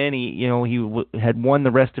came in. He had won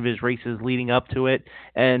the rest of his races leading up to it.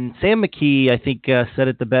 And Sam McKee, I think, said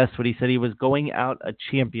it the best when he said he was going out a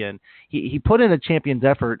champion. He put in a champion's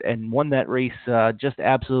effort and won that race just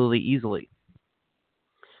absolutely easily.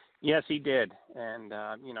 Yes, he did, and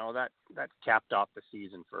that capped off the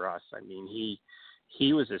season for us. I mean,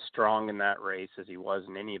 He was as strong in that race as he was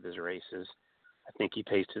in any of his races. I think he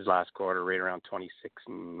paced his last quarter right around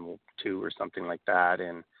 26-2 or something like that,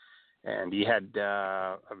 and he had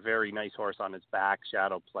a very nice horse on his back,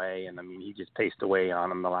 Shadow Play, and I mean he just paced away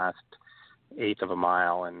on him the last eighth of a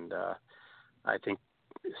mile, and I think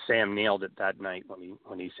Sam nailed it that night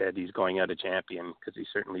when he said he's going out a champion, because he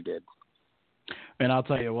certainly did. And I'll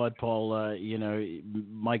tell you what, Paul,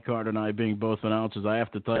 Mike Carter and I being both announcers, I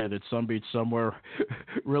have to tell you that Some Beach Somewhere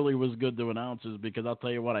really was good to announcers, because I'll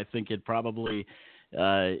tell you what, I think it probably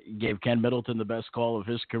gave Ken Middleton the best call of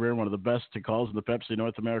his career, one of the best calls in the Pepsi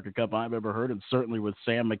North America Cup I've ever heard, and certainly with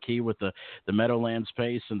Sam McKee with the Meadowlands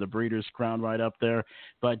Pace and the Breeders' Crown right up there.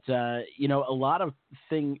 But, one of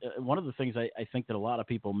the things I think that a lot of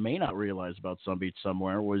people may not realize about Some Beach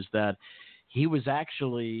Somewhere was that he was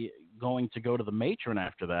actually going to go to the Matron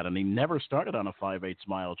after that, and he never started on a 5/8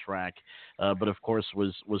 mile track, but of course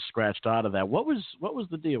was scratched out of that. What was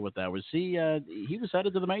the deal with that? Was he was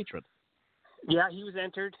headed to the Matron? Yeah, he was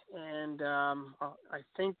entered, and I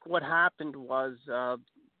think what happened was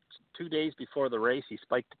 2 days before the race, he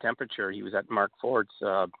spiked the temperature. He was at Mark Ford's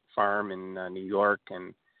farm in New York,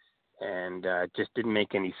 and it just didn't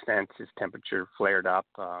make any sense. His temperature flared up,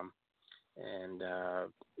 and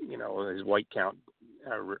his white count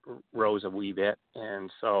rose a wee bit,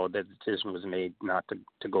 and so the decision was made not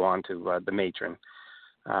to go on to the Matron.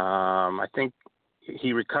 I think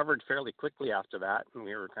he recovered fairly quickly after that, and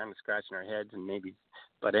we were kind of scratching our heads,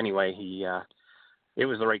 but anyway, it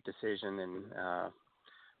was the right decision, and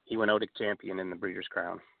he went out a champion in the Breeders'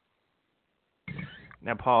 Crown.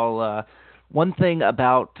 Now, Paul, one thing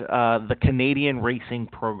about the Canadian racing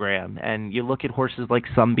program, and you look at horses like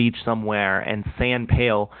Some Beach Somewhere and Sand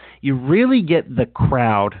Pail, you really get the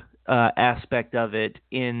crowd aspect of it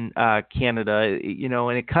in Canada,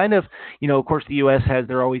 and it kind of, of course, the U.S. has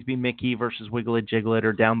there always be Mickey versus Wiggle-It Jiggle-It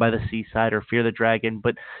or Down by the Seaside or Fear the Dragon,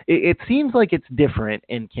 but it seems like it's different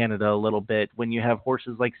in Canada a little bit when you have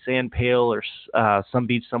horses like Sand Pail or Some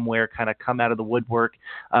Beach Somewhere kind of come out of the woodwork.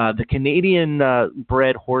 The Canadian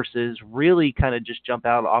bred horses really kind of just jump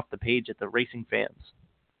out off the page at the racing fans.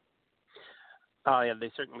 Oh, yeah,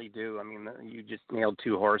 they certainly do. I mean, you just nailed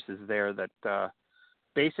two horses there that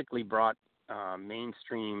basically brought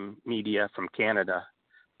mainstream media from Canada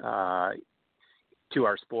to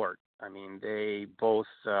our sport. I mean, they both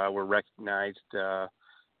were recognized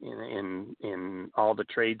in all the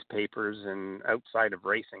trades papers and outside of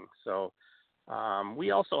racing. So we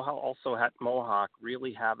also at Mohawk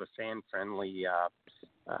really have a fan-friendly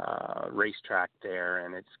racetrack there,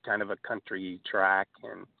 and it's kind of a country track,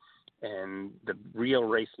 and the real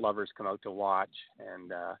race lovers come out to watch,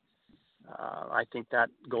 and I think that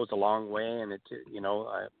goes a long way. And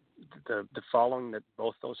the following that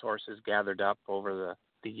both those horses gathered up over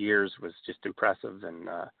the years was just impressive, and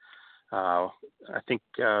I think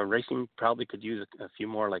racing probably could use a few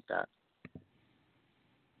more like that.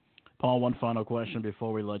 Paul, one final question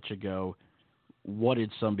before we let you go. What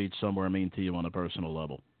did Some Beach Somewhere mean to you on a personal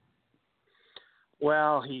level?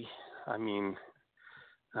 Well, it's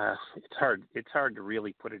hard to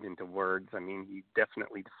really put it into words. I mean, he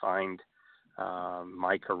definitely defined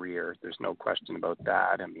my career. There's no question about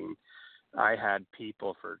that. I mean, I had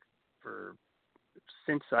people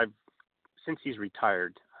since he's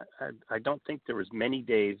retired. I don't think there was many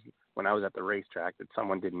days when I was at the racetrack that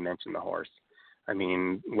someone didn't mention the horse. I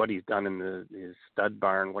mean, what he's done in his stud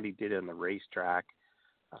barn, what he did in the racetrack.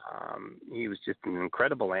 He was just an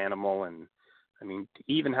incredible animal, and I mean, to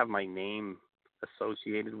even have my name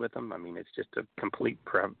associated with him, I mean, it's just a complete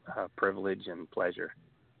privilege and pleasure.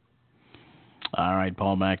 All right,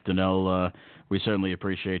 Paul McDonnell, we certainly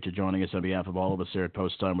appreciate you joining us on behalf of all of us here at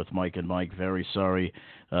Post Time with Mike and Mike. Very sorry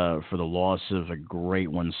for the loss of a great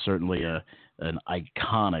one, certainly an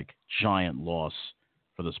iconic, giant loss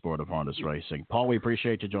for the sport of harness racing. Paul, we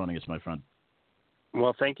appreciate you joining us, my friend.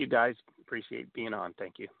 Well, thank you, guys. Appreciate being on.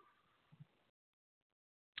 Thank you.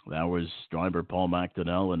 That was driver Paul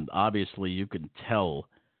McDonnell, and obviously you could tell,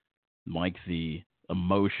 Mike, the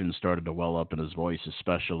emotion started to well up in his voice,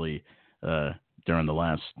 especially during the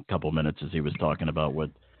last couple minutes as he was talking about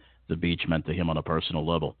what the beach meant to him on a personal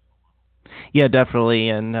level. Yeah, definitely.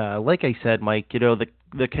 And like I said, Mike,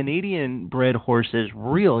 the Canadian-bred horses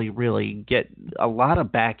really, really get a lot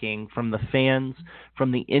of backing from the fans,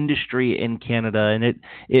 from the industry in Canada, and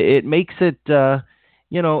it makes it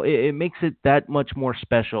it makes it that much more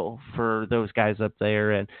special for those guys up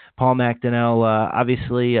there. And Paul McDonnell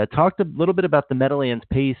obviously talked a little bit about the Meadowlands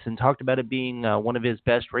Pace and talked about it being one of his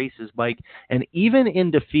best races, Mike. And even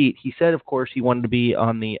in defeat, he said, of course, he wanted to be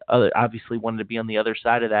on the other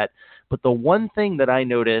side of that. But the one thing that I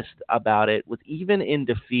noticed about it was even in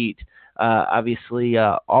defeat, obviously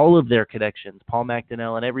all of their connections, Paul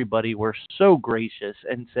McDonnell and everybody, were so gracious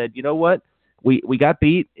and said, you know what? We got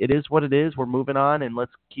beat. It is what it is. We're moving on, and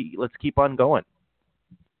let's keep on going.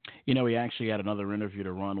 We actually had another interview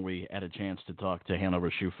to run. We had a chance to talk to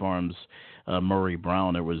Hanover Shoe Farms' Murray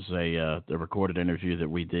Brown. It was a recorded interview that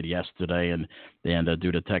we did yesterday, and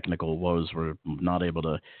due to technical woes, we're not able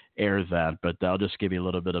to air that. But I'll just give you a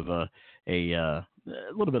little bit of a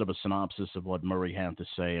synopsis of what Murray had to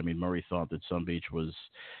say. I mean, Murray thought that Some Beach was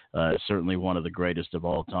certainly one of the greatest of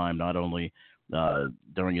all time, not only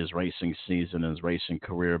during his racing season and his racing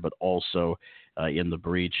career, but also in the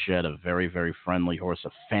breed shed. A very, very friendly horse, a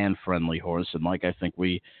fan-friendly horse. And Mike, I think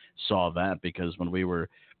we saw that because when we were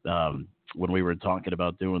talking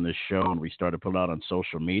about doing this show and we started putting out on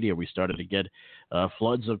social media, we started to get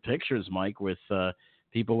floods of pictures, Mike, with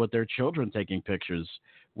people with their children taking pictures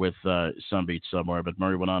with Some Beach Somewhere. But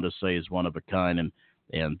Murray went on to say he's one of a kind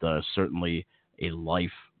and certainly a life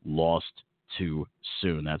lost too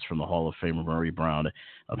soon. That's from the Hall of Famer Murray Brown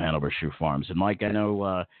of Hanover Shoe Farms. And Mike, I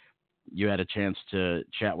know you had a chance to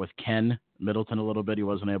chat with Ken Middleton a little bit. He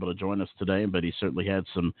wasn't able to join us today, but he certainly had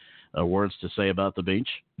some words to say about the beach.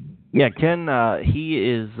 Yeah, Ken, he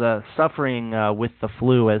is suffering with the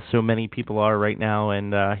flu, as so many people are right now,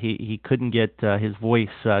 and he couldn't get his voice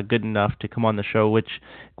good enough to come on the show, which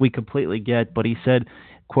we completely get. But he said,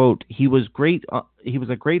 quote, he was great. He was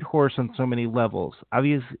a great horse on so many levels.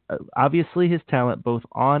 Obviously, his talent both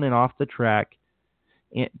on and off the track,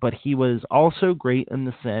 but he was also great in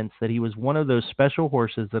the sense that he was one of those special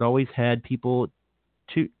horses that always had people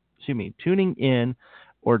tuning in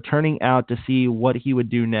or turning out to see what he would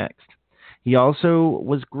do next. He also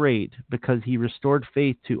was great because he restored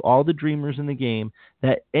faith to all the dreamers in the game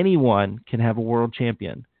that anyone can have a world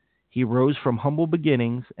champion. He rose from humble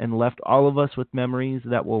beginnings and left all of us with memories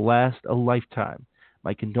that will last a lifetime.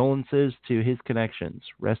 My condolences to his connections.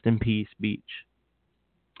 Rest in peace, Beach.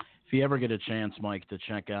 If you ever get a chance, Mike, to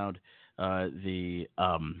check out and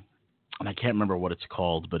I can't remember what it's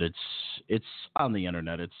called, but it's on the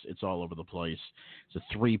internet. It's all over the place. It's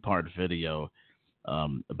a 3-part video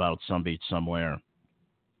about Some Beach Somewhere.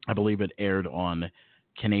 I believe it aired on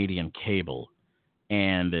Canadian cable,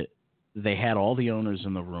 and they had all the owners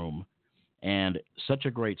in the room, and such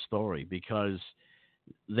a great story because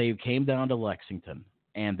they came down to Lexington,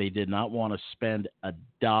 and they did not want to spend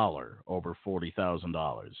 $1 over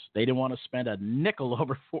 $40,000. They didn't want to spend a nickel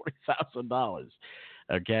over $40,000,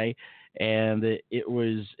 okay? And it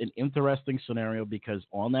was an interesting scenario because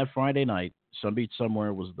on that Friday night, Some Beach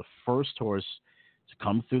Somewhere was the first horse to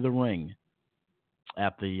come through the ring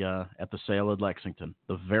at the sale at Lexington.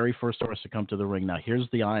 The very first horse to come to the ring. Now, here's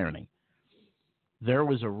the irony. There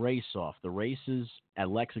was a race-off. The races at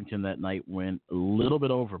Lexington that night went a little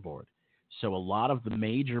bit overboard. So a lot of the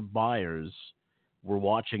major buyers were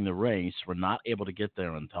watching the race, were not able to get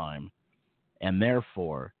there in time, and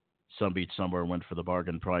therefore Some Beach Somewhere went for the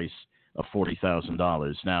bargain price of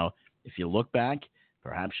 $40,000. Now, if you look back,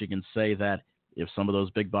 perhaps you can say that if some of those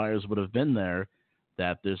big buyers would have been there,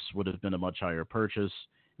 that this would have been a much higher purchase,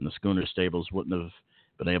 and the Schooner stables wouldn't have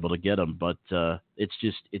been able to get them. But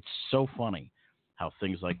it's so funny how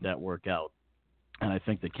things like that work out. And I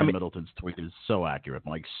think that Ken Middleton's tweet is so accurate,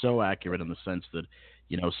 Mike, so accurate in the sense that,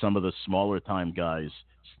 some of the smaller time guys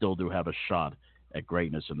still do have a shot at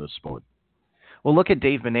greatness in this sport. Well, look at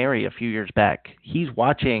Dave Maneri a few years back. He's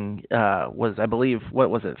watching, I believe, what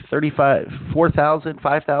was it,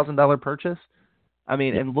 $5,000 purchase? I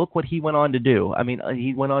mean, and look what he went on to do. I mean,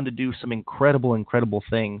 he went on to do some incredible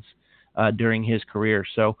things during his career.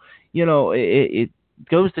 So, it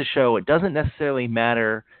goes to show it doesn't necessarily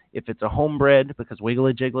matter if it's a homebred, because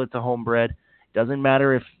Wiggle Jiglet's a homebred. It doesn't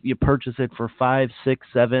matter if you purchase it for $5,000,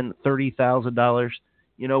 $6,000, $7,000, $30,000.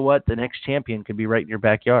 You know what? The next champion could be right in your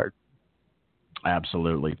backyard.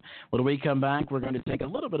 Absolutely. When we come back, we're going to take a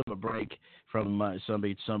little bit of a break from Some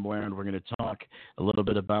Beach Somewhere, and we're going to talk a little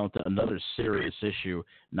bit about another serious issue,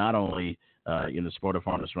 not only in the sport of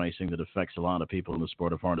harness racing that affects a lot of people in the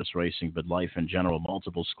sport of harness racing, but life in general,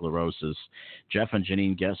 multiple sclerosis. Jeff and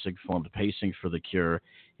Janine Gessig formed Pacing for the Cure,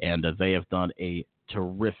 and they have done a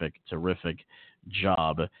terrific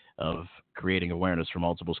job of creating awareness for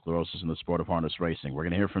multiple sclerosis in the sport of harness racing. We're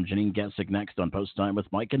going to hear from Janine Gessig next on Post Time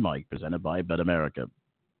with Mike and Mike, presented by Bet America.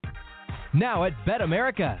 Now at Bet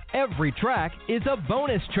America, every track is a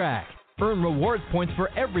bonus track. Earn rewards points for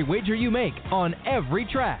every wager you make on every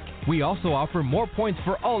track. We also offer more points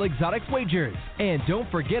for all exotics wagers. And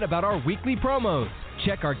don't forget about our weekly promos.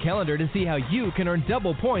 Check our calendar to see how you can earn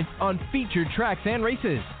double points on featured tracks and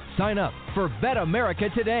races. Sign up for Bet America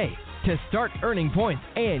today to start earning points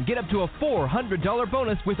and get up to a $400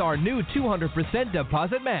 bonus with our new 200%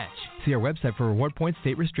 deposit match. See our website for reward points,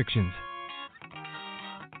 state restrictions.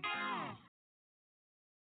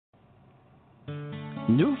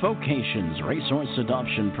 New Vocations Racehorse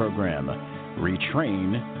Adoption Program.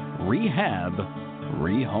 Retrain, rehab,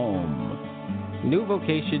 rehome. New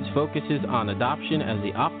Vocations focuses on adoption as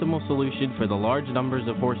the optimal solution for the large numbers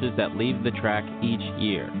of horses that leave the track each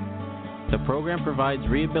year. The program provides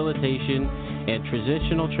rehabilitation and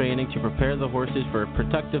transitional training to prepare the horses for a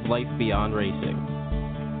productive life beyond racing.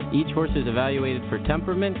 Each horse is evaluated for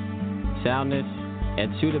temperament, soundness,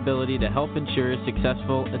 and suitability to help ensure a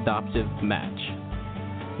successful adoptive match.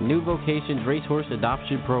 New Vocations Racehorse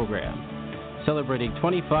Adoption Program, celebrating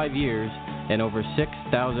 25 years and over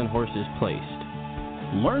 6,000 horses placed.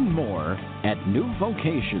 Learn more at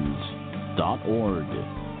newvocations.org.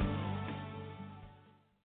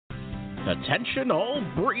 Attention all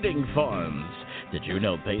breeding funds. Did you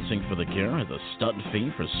know Pacing for the Cure has a stud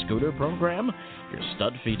fee for scooter program? Your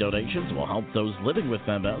stud fee donations will help those living with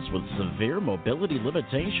MS with severe mobility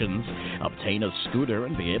limitations obtain a scooter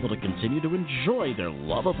and be able to continue to enjoy their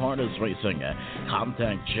love of harness racing.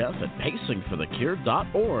 Contact Jeff at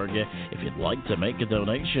pacingforthecure.org if you'd like to make a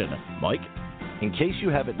donation. Mike? In case you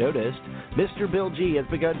haven't noticed, Mr. Bill G has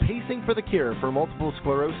begun Pacing for the Cure for multiple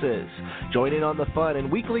sclerosis. Join in on the fun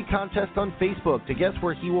and weekly contest on Facebook to guess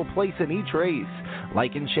where he will place in each race.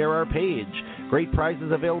 Like and share our page. Great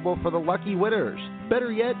prizes available for the lucky winners.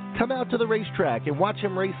 Better yet, come out to the racetrack and watch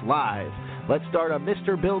him race live. Let's start a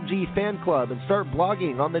Mr. Bill G fan club and start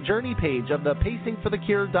blogging on the journey page of the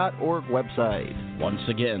pacingforthecure.org website. Once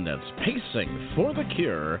again, that's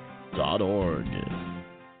pacingforthecure.org.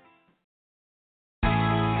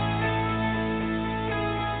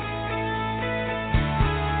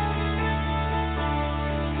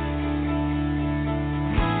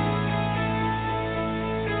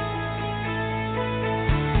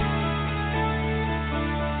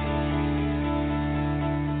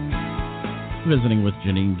 Visiting with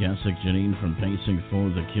Janine Gessick. Janine from Pacing for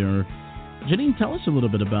the Cure. Janine, tell us a little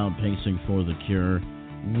bit about Pacing for the Cure,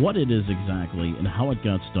 what it is exactly, and how it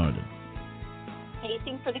got started.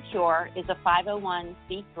 Pacing for the Cure is a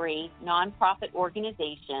 501c3 nonprofit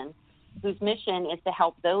organization whose mission is to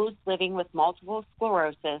help those living with multiple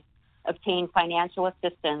sclerosis obtain financial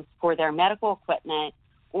assistance for their medical equipment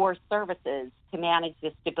or services to manage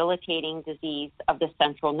this debilitating disease of the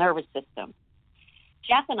central nervous system.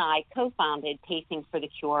 Jeff and I co-founded Pacing for the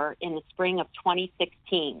Cure in the spring of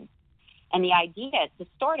 2016, and the idea to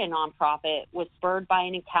start a nonprofit was spurred by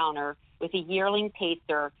an encounter with a yearling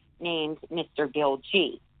pacer named Mr. Bill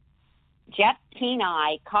G. Jeff's keen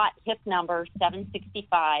eye caught hip number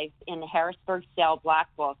 765 in the Harrisburg Sale Black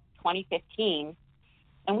Book 2015,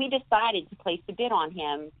 and we decided to place a bid on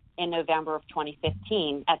him in November of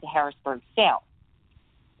 2015 at the Harrisburg Sale.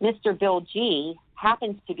 Mr. Bill G.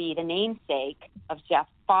 happens to be the namesake of Jeff's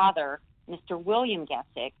father, Mr. William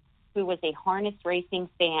Gessick, who was a harness racing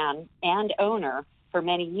fan and owner for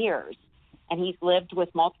many years, and he's lived with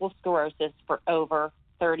multiple sclerosis for over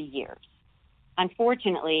 30 years.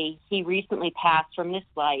 Unfortunately, he recently passed from this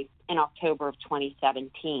life in October of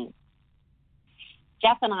 2017.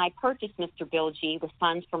 Jeff and I purchased Mr. Bill G. with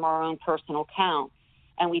funds from our own personal account,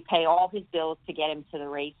 and we pay all his bills to get him to the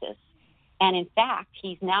races. And in fact,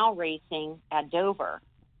 he's now racing at Dover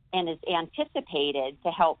and is anticipated to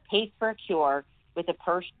help Pace for a Cure with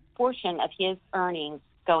a portion of his earnings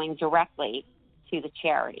going directly to the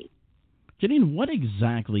charity. Janine, what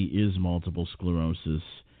exactly is multiple sclerosis,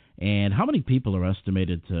 and how many people are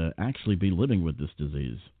estimated to actually be living with this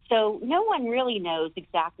disease? So no one really knows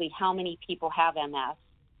exactly how many people have MS,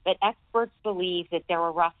 but experts believe that there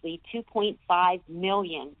are roughly 2.5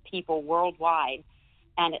 million people worldwide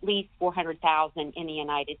and at least 400,000 in the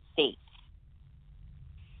United States.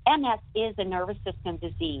 MS is a nervous system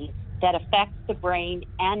disease that affects the brain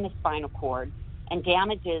and the spinal cord and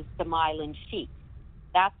damages the myelin sheath.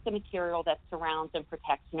 That's the material that surrounds and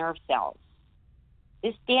protects nerve cells.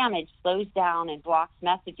 This damage slows down and blocks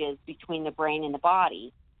messages between the brain and the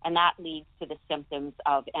body, and that leads to the symptoms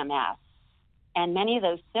of MS. And many of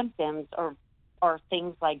those symptoms are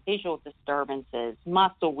things like visual disturbances,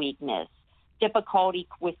 muscle weakness, difficulty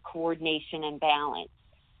with coordination and balance,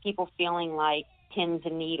 people feeling like pins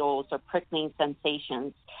and needles or prickling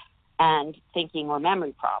sensations, and thinking or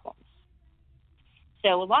memory problems.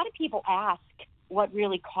 So a lot of people ask what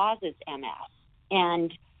really causes MS,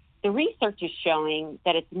 and the research is showing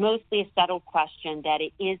that it's mostly a settled question that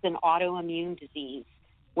it is an autoimmune disease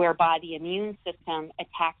whereby the immune system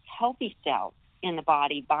attacks healthy cells in the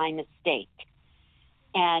body by mistake.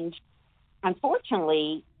 And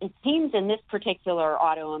unfortunately, it seems in this particular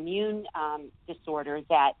autoimmune disorder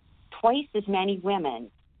that twice as many women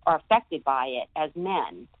are affected by it as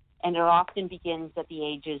men, and it often begins at the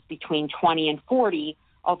ages between 20 and 40,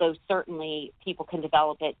 although certainly people can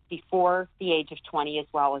develop it before the age of 20 as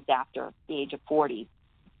well as after the age of 40.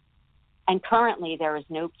 And currently there is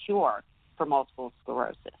no cure for multiple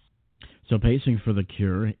sclerosis. So Pacing for the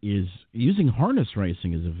Cure is using harness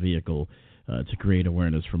racing as a vehicle to create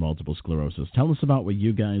awareness for multiple sclerosis. Tell us about what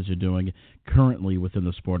you guys are doing currently within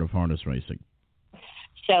the sport of harness racing.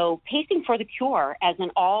 So Pacing for the Cure, as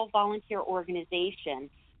an all-volunteer organization,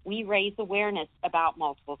 we raise awareness about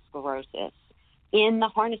multiple sclerosis in the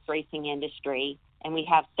harness racing industry, and we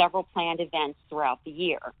have several planned events throughout the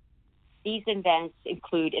year. These events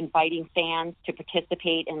include inviting fans to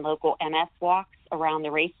participate in local MS walks around the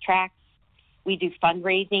racetracks. We do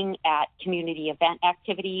fundraising at community event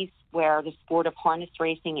activities where the sport of harness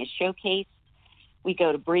racing is showcased. We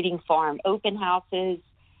go to breeding farm open houses,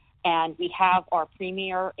 and we have our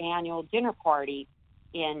premier annual dinner party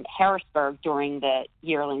in Harrisburg during the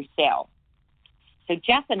yearling sale. So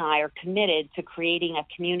Jeff and I are committed to creating a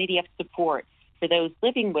community of support for those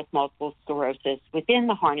living with multiple sclerosis within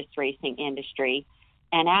the harness racing industry,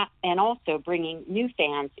 and also bringing new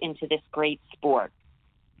fans into this great sport.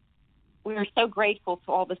 We are so grateful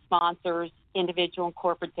to all the sponsors, individual and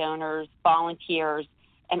corporate donors, volunteers,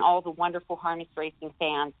 and all the wonderful harness racing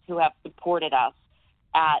fans who have supported us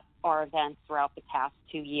at our events throughout the past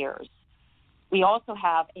 2 years. We also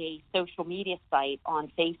have a social media site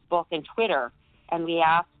on Facebook and Twitter, and we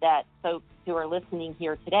ask that folks who are listening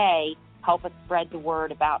here today help us spread the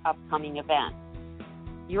word about upcoming events.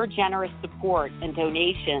 Your generous support and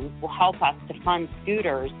donations will help us to fund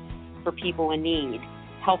scooters for people in need,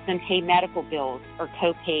 help them pay medical bills or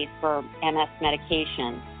co-pays for MS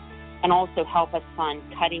medication, and also help us fund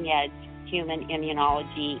cutting-edge human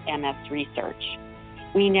immunology MS research.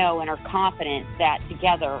 We know and are confident that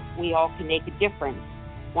together we all can make a difference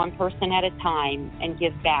one person at a time, and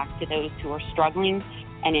give back to those who are struggling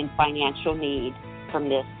and in financial need from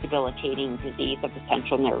this debilitating disease of the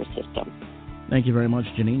central nervous system. Thank you very much,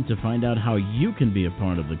 Janine. To find out how you can be a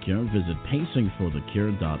part of the cure, visit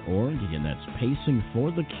pacingforthecure.org. Again, that's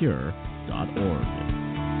pacingforthecure.org.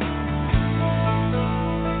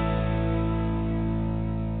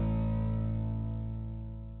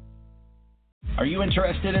 Are you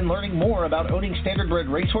interested in learning more about owning standardbred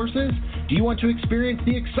racehorses? Do you want to experience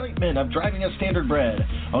the excitement of driving a standardbred?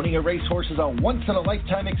 Owning a racehorse is a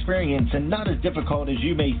once-in-a-lifetime experience and not as difficult as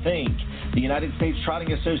you may think. The United States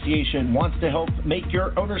Trotting Association wants to help make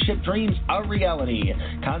your ownership dreams a reality.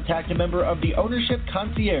 Contact a member of the Ownership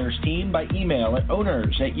Concierge team by email at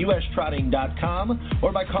owners@ustrotting.com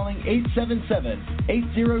or by calling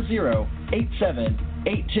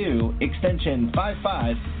 877-800-8782, extension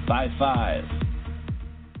 5555.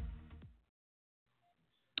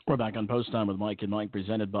 We're back on Post Time with Mike and Mike,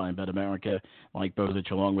 presented by Bet America. Mike Bozich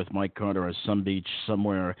along with Mike Carter. Our Some Beach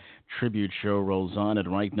Somewhere tribute show rolls on,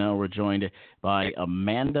 and right now we're joined by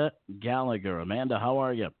Amanda Gallagher. Amanda, how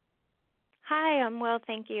are you? Hi, I'm well,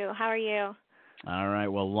 thank you. How are you? All right.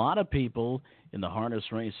 Well, a lot of people in the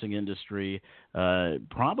harness racing industry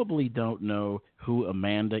probably don't know who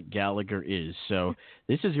Amanda Gallagher is. So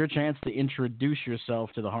this is your chance to introduce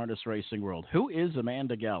yourself to the harness racing world. Who is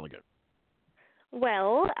Amanda Gallagher?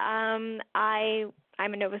 Well, I'm a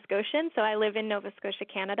Nova Scotian, so I live in Nova Scotia,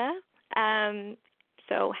 Canada.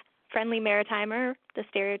 So friendly maritimer, the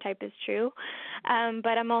stereotype is true.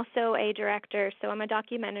 But I'm also a director, so I'm a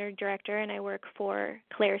documentary director, and I work for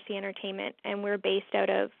Clarity Entertainment, and we're based out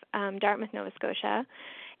of Dartmouth, Nova Scotia.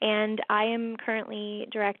 And I am currently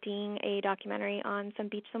directing a documentary on Some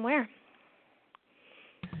Beach Somewhere.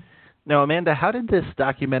 Now, Amanda, how did this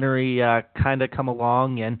documentary kind of come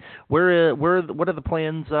along, and what are the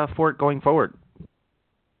plans for it going forward?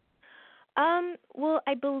 Well,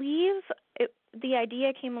 I believe the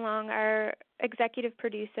idea came along. Our executive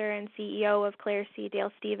producer and CEO of Clarity,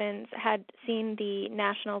 Dale Stevens, had seen the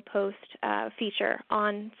National Post feature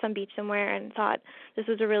on Some Beach Somewhere and thought this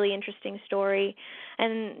was a really interesting story,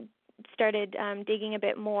 and started digging a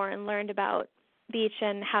bit more and learned about Beach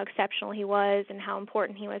and how exceptional he was and how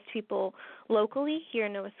important he was to people locally here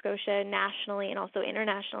in Nova Scotia, nationally, and also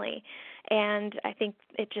internationally. And I think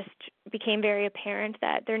it just became very apparent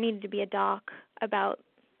that there needed to be a doc about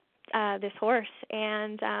this horse.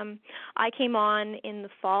 And I came on in the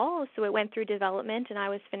fall, so it went through development, and I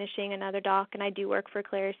was finishing another doc, and I do work for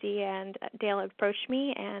Clarity, and Dale approached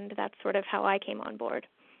me, and that's sort of how I came on board.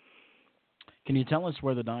 Can you tell us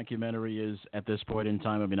where the documentary is at this point in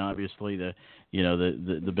time? I mean, obviously the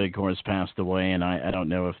big horse passed away, and I don't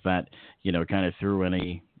know if that kind of threw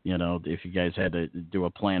any, if you guys had to do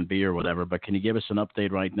a plan B or whatever. But can you give us an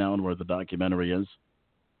update right now on where the documentary is?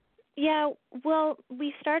 Yeah, well,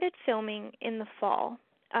 we started filming in the fall,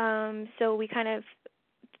 so we kind of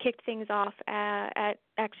kicked things off at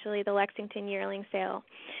actually the Lexington yearling sale.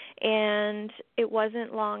 And it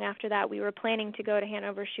wasn't long after that we were planning to go to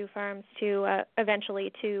Hanover Shoe Farms to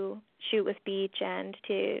eventually to shoot with Beach and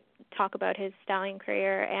to talk about his stallion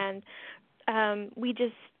career. And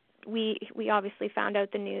we obviously found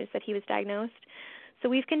out the news that he was diagnosed. So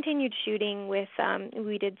we've continued shooting with,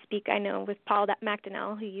 we did speak, I know, with Paul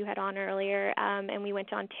McDonnell, who you had on earlier, and we went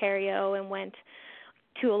to Ontario and went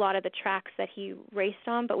to a lot of the tracks that he raced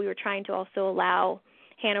on, but we were trying to also allow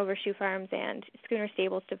Hanover Shoe Farms and Schooner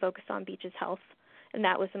Stables to focus on Beach's health, and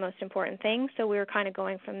that was the most important thing. So we were kind of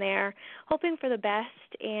going from there, hoping for the best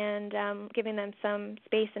and giving them some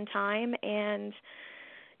space and time, and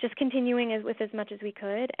just continuing with as much as we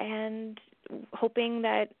could and hoping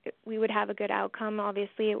that we would have a good outcome.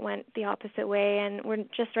 Obviously, it went the opposite way, and we're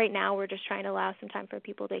just trying to allow some time for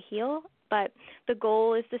people to heal, but the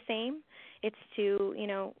goal is the same. It's to,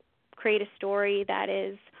 create a story that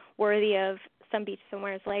is worthy of Some Beach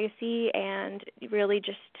Somewhere's legacy and really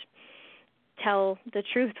just tell the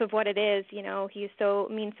truth of what it is. He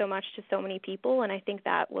means so much to so many people, and I think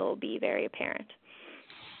that will be very apparent.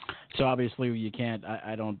 So obviously you can't.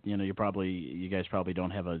 I don't. You guys probably don't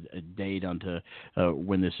have a date onto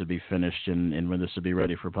when this would be finished and when this would be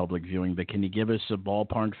ready for public viewing. But can you give us a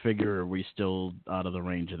ballpark figure? Or are we still out of the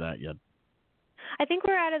range of that yet? I think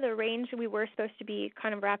we're out of the range. We were supposed to be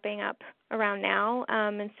kind of wrapping up around now,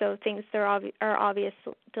 and so there are obvious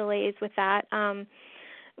delays with that. I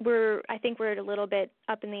think we're a little bit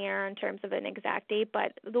up in the air in terms of an exact date,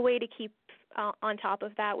 but the way to keep on top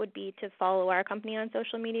of that would be to follow our company on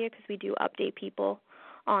social media, because we do update people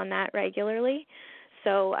on that regularly.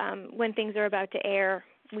 So when things are about to air,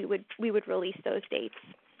 we would release those dates.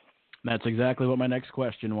 That's exactly what my next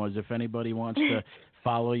question was. If anybody wants to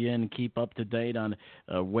follow you and keep up to date on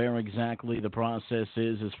where exactly the process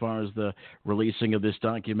is as far as the releasing of this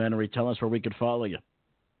documentary, tell us where we could follow you.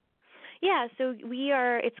 Yeah, so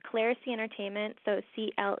it's Clerisy Entertainment, so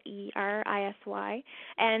CLERISY,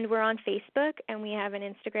 and we're on Facebook, and we have an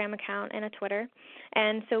Instagram account and a Twitter,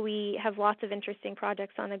 and so we have lots of interesting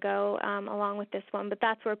projects on the go along with this one, but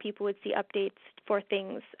that's where people would see updates for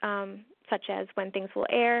things such as when things will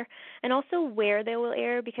air, and also where they will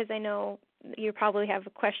air, because I know you probably have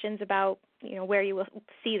questions about, where you will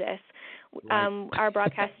see this. Right. Our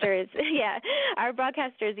broadcaster is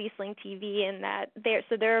Eastlink TV, and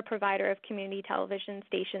they're a provider of community television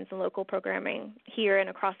stations and local programming here and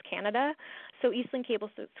across Canada. So Eastlink cable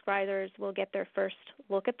subscribers will get their first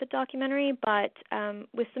look at the documentary, but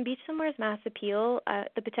with Some Beach Somewhere's mass appeal,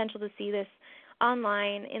 the potential to see this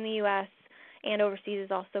online in the U.S. and overseas is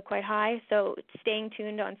also quite high. So staying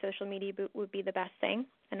tuned on social media would be the best thing,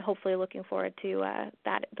 and hopefully looking forward to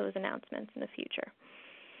those announcements in the future.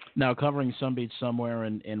 Now, covering Some Beach Somewhere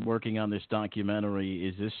and working on this documentary,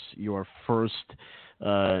 is this your first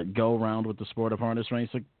go-around with the sport of harness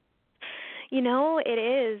racing? It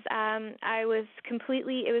is. It was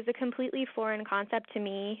a completely foreign concept to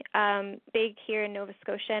me. Big here in Nova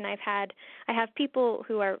Scotia, and I have people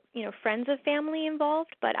who are, friends of family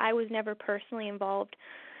involved, but I was never personally involved.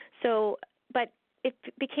 So, but it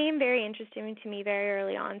became very interesting to me very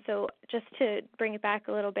early on. So just to bring it back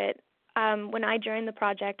a little bit, when I joined the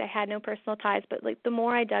project, I had no personal ties, but the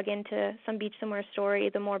more I dug into Some Beach Somewhere story,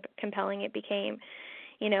 the more compelling it became,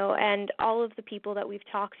 and all of the people that we've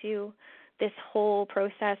talked to this whole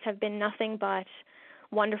process have been nothing but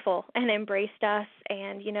wonderful and embraced us.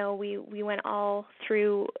 And, we went all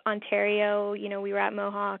through Ontario, we were at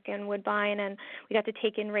Mohawk and Woodbine, and we got to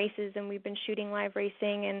take in races, and we've been shooting live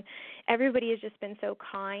racing, and everybody has just been so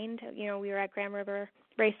kind. We were at Grand River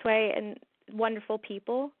Raceway, and wonderful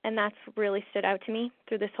people, and that's really stood out to me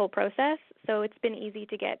through this whole process. So it's been easy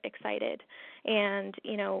to get excited, and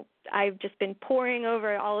I've just been poring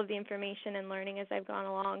over all of the information and learning as I've gone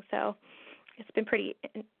along. So it's been pretty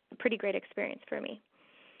great experience for me.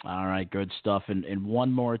 All right, good stuff. And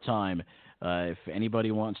one more time, if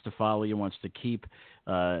anybody wants to follow you, wants to keep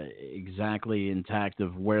exactly intact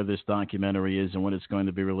of where this documentary is and when it's going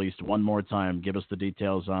to be released, one more time, give us the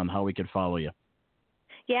details on how we can follow you.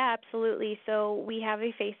 Yeah, absolutely. So we have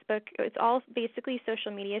a Facebook. It's all basically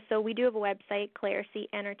social media. So we do have a website,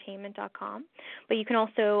 ClarisyEntertainment.com. But you can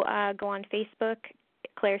also go on Facebook,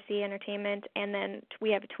 Clarity Entertainment, and then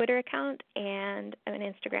we have a Twitter account and an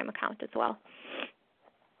Instagram account as well.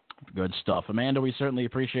 Good stuff. Amanda, we certainly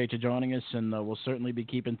appreciate you joining us, and we'll certainly be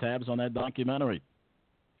keeping tabs on that documentary.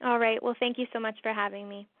 All right. Well, thank you so much for having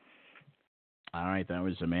me. All right, that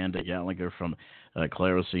was Amanda Gallagher from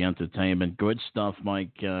Clerisy Entertainment. Good stuff,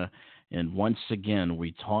 Mike. And once again,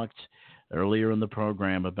 we talked earlier in the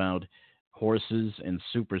program about horses and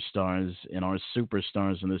superstars, and our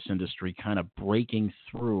superstars in this industry kind of breaking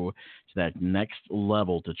through to that next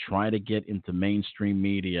level to try to get into mainstream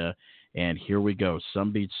media. And here we go,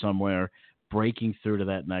 Some Beach Somewhere, breaking through to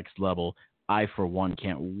that next level. I, for one,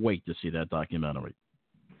 can't wait to see that documentary.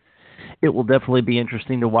 It will definitely be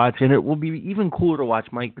interesting to watch, and it will be even cooler to watch,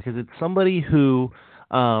 Mike, because it's somebody who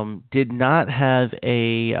did not have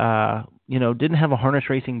a harness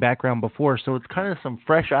racing background before, so it's kind of some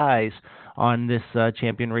fresh eyes on this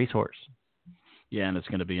champion racehorse. Yeah, and it's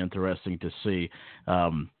going to be interesting to see,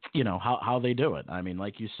 how they do it. I mean,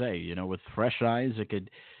 like you say, with fresh eyes, it could,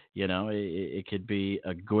 it could be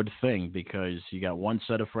a good thing because you got one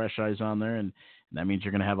set of fresh eyes on there, and that means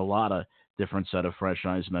you're going to have a lot of different set of fresh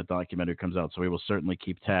eyes when that documentary comes out. So we will certainly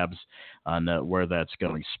keep tabs on where that's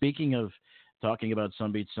going. Speaking of talking about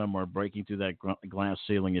Some Beach Somewhere, breaking through that glass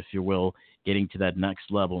ceiling, if you will, getting to that next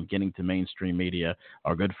level and getting to mainstream media,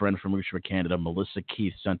 our good friend from Oshawa, Canada, Melissa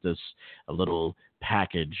Keith, sent us a little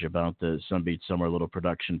package about the Some Beach Somewhere, a little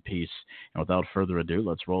production piece. And without further ado,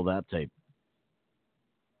 let's roll that tape.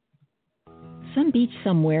 Some Beach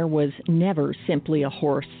Somewhere was never simply a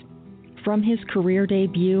horse. From his career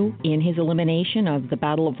debut in his elimination of the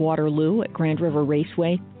Battle of Waterloo at Grand River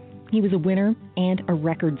Raceway, he was a winner and a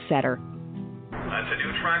record setter. That's a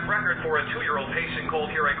new track record for a 2-year-old pacing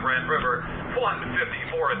colt here at Grand River.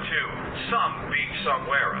 1:54.2. Some Beach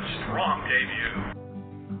Somewhere, a strong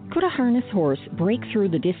debut. Could a harness horse break through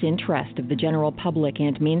the disinterest of the general public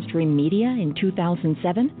and mainstream media in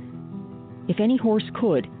 2007? If any horse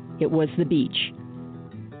could, it was the Beach.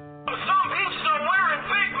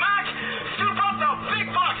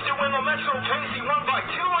 Metro Pace, he won by 2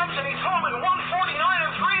 lengths, and he's home in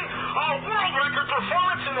 1:49.3, a world record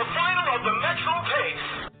performance in the final of the Metro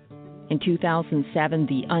Pace. In 2007,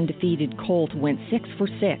 the undefeated colt went 6 for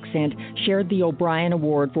 6 and shared the O'Brien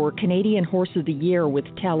Award for Canadian Horse of the Year with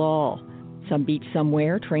Tell All. Some Beach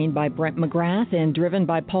Somewhere, trained by Brent McGrath and driven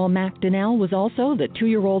by Paul McDonnell, was also the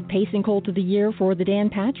 2-year-old Pacing Colt of the Year for the Dan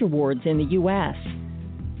Patch Awards in the U.S.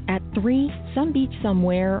 At 3, Some Beach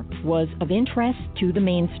Somewhere was of interest to the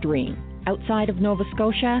mainstream. Outside of Nova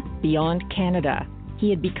Scotia, beyond Canada, he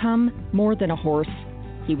had become more than a horse.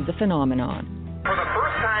 He was a phenomenon. For the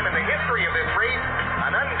first time in the history of this race,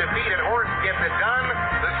 an undefeated horse gets it done.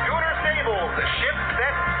 The Schooner Stables, the ship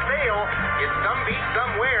set sail. It's Some Beach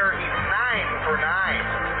Somewhere. He's 9 for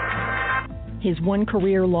 9. His one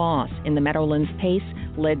career loss in the Meadowlands Pace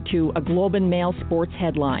led to a Globe and Mail sports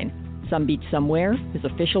headline. Some Beach Somewhere is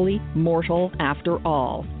officially mortal after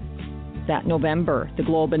all. That November, the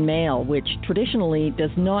Globe and Mail, which traditionally does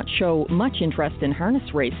not show much interest in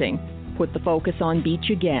harness racing, put the focus on beach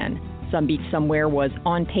again. Some Beach Somewhere was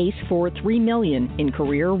on pace for $3 million in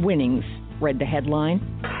career winnings, read the headline.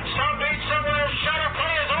 Some Beach Somewhere,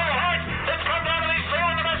 Shadowplay is all right. It's come down to these four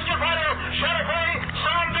in the best fighter. Shadowplay,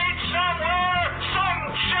 Some Beach Somewhere, some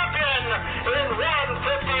champion in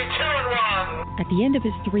 152-1. At the end of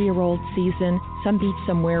his 3-year-old season, Some Beach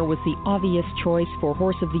Somewhere was the obvious choice for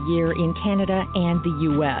Horse of the Year in Canada and the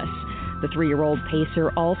U.S. The 3-year-old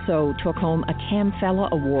pacer also took home a Cam Fella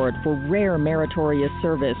Award for rare meritorious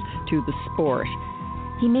service to the sport.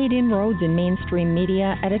 He made inroads in mainstream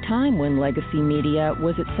media at a time when legacy media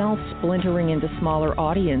was itself splintering into smaller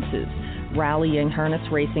audiences, rallying harness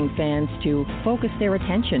racing fans to focus their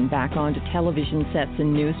attention back onto television sets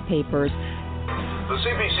and newspapers. The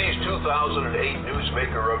CBC's 2008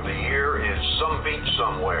 Newsmaker of the Year is Some Beach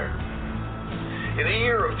Somewhere. In a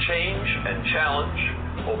year of change and challenge,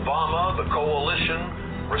 Obama, the coalition,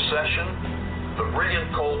 recession, the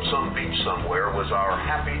brilliant colt Some Beach Somewhere was our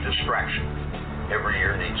happy distraction. Every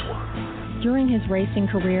year needs one. During his racing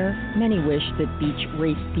career, many wished that Beach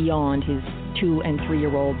raced beyond his 2- and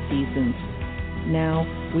 3-year-old seasons. Now,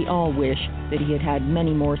 we all wish that he had had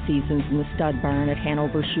many more seasons in the stud barn at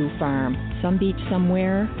Hanover Shoe Farm. Some Beach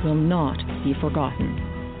Somewhere will not be forgotten.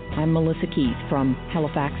 I'm Melissa Keith from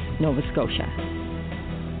Halifax, Nova Scotia.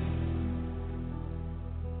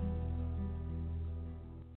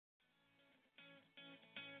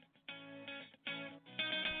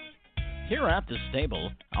 Here at the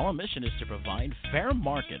stable, our mission is to provide fair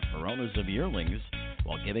market for owners of yearlings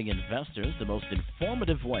while giving investors the most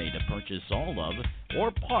informative way to purchase all of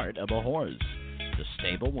or part of a horse. The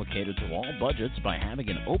stable will cater to all budgets by having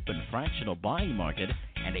an open fractional buying market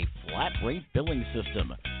and a flat rate billing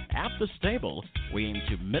system. At the stable, we aim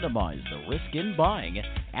to minimize the risk in buying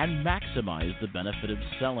and maximize the benefit of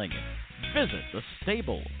selling. Visit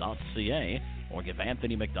thestable.ca or give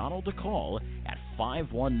Anthony McDonald a call at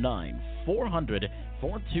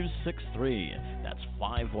 519-400-4263. That's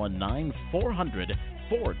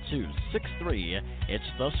 519-400-4263. It's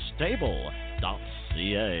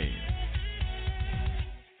thestable.ca.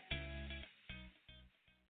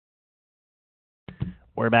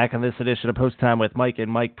 We're back on this edition of Post Time with Mike and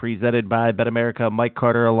Mike, presented by Bet America. Mike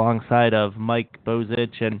Carter alongside of Mike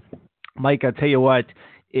Bozich. And Mike, I'll tell you what,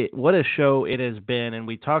 what a show it has been, and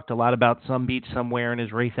we talked a lot about Some Beach Somewhere and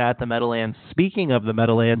his race at the Meadowlands. Speaking of the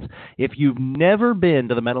Meadowlands, if you've never been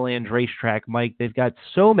to the Meadowlands racetrack, Mike, they've got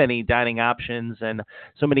so many dining options and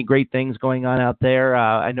so many great things going on out there.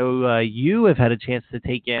 I know you have had a chance to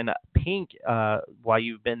take in Pink while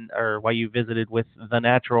you visited with the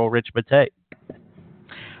natural Rich Bate.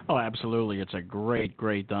 Oh, absolutely. It's a great,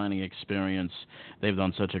 great dining experience. They've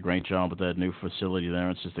done such a great job with that new facility there.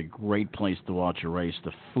 It's just a great place to watch a race.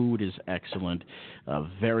 The food is excellent.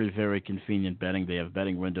 Very, very convenient betting. They have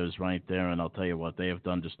betting windows right there, and I'll tell you what, they have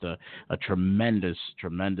done just a tremendous,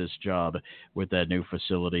 tremendous job with that new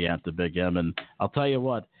facility at the Big M. And I'll tell you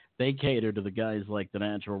what, they cater to the guys like the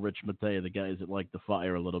natural Rich Matei, the guys that like the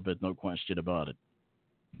fire a little bit, no question about it.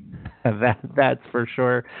 That's for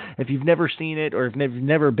sure. If you've never seen it or if you've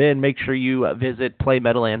never been, make sure you visit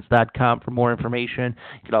playmeadowlands.com for more information.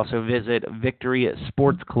 You can also visit Victory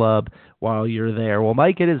Sports Club while you're there. Well,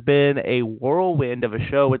 Mike, it has been a whirlwind of a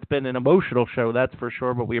show. It's been an emotional show, that's for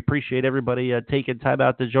sure, but we appreciate everybody taking time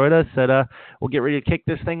out to join us, and we'll get ready to kick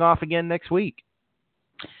this thing off again next week.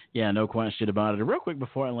 Yeah, no question about it. Real quick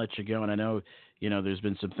before I let you go, and I know, there's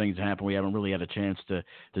been some things happen. We haven't really had a chance to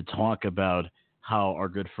talk about how our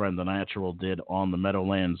good friend The Natural did on the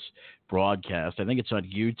Meadowlands broadcast. I think it's on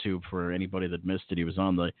YouTube for anybody that missed it. He was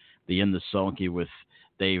on the In the Sulky with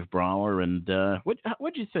Dave Brower. And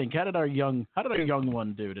what'd you think? How did our young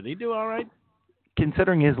one do? Did he do all right?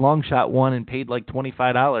 considering his long shot won and paid like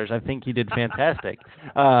 $25, I think he did fantastic.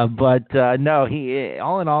 No, he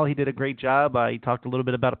all in all, he did a great job. He talked a little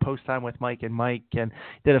bit about a post time with Mike and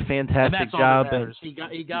did a fantastic job. And he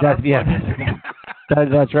got our plug.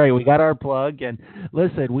 That's right. We got our plug. And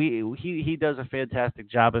listen, he does a fantastic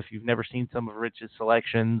job. If you've never seen some of Rich's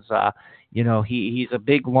selections, he's a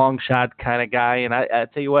big long shot kind of guy. And I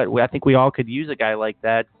tell you what, I think we all could use a guy like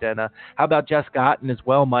that. And how about Jess Gotten as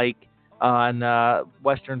well, Mike? On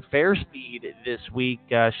Western Fair Speed this week.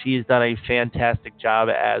 She has done a fantastic job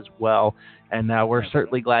as well, and we're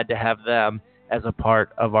certainly glad to have them as a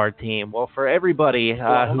part of our team. Well, for everybody who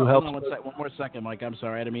helps... One more second, Mike. I'm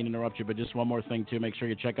sorry. I didn't mean to interrupt you, but just one more thing, too. Make sure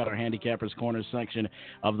you check out our Handicappers Corner section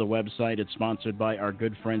of the website. It's sponsored by our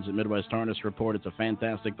good friends at Midwest Harness Report. It's a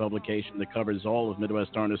fantastic publication that covers all of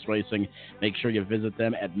Midwest Harness Racing. Make sure you visit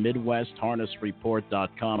them at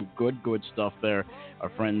MidwestHarnessReport.com. Good stuff there.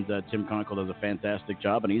 Our friend Tim Conkle does a fantastic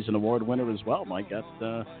job, and he's an award winner as well, Mike. That's,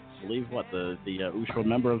 I believe, the USHRO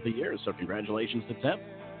Member of the Year. So congratulations to Tim.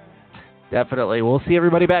 Definitely. We'll see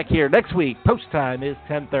everybody back here next week. Post time is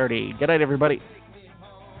 10:30. Good night, everybody.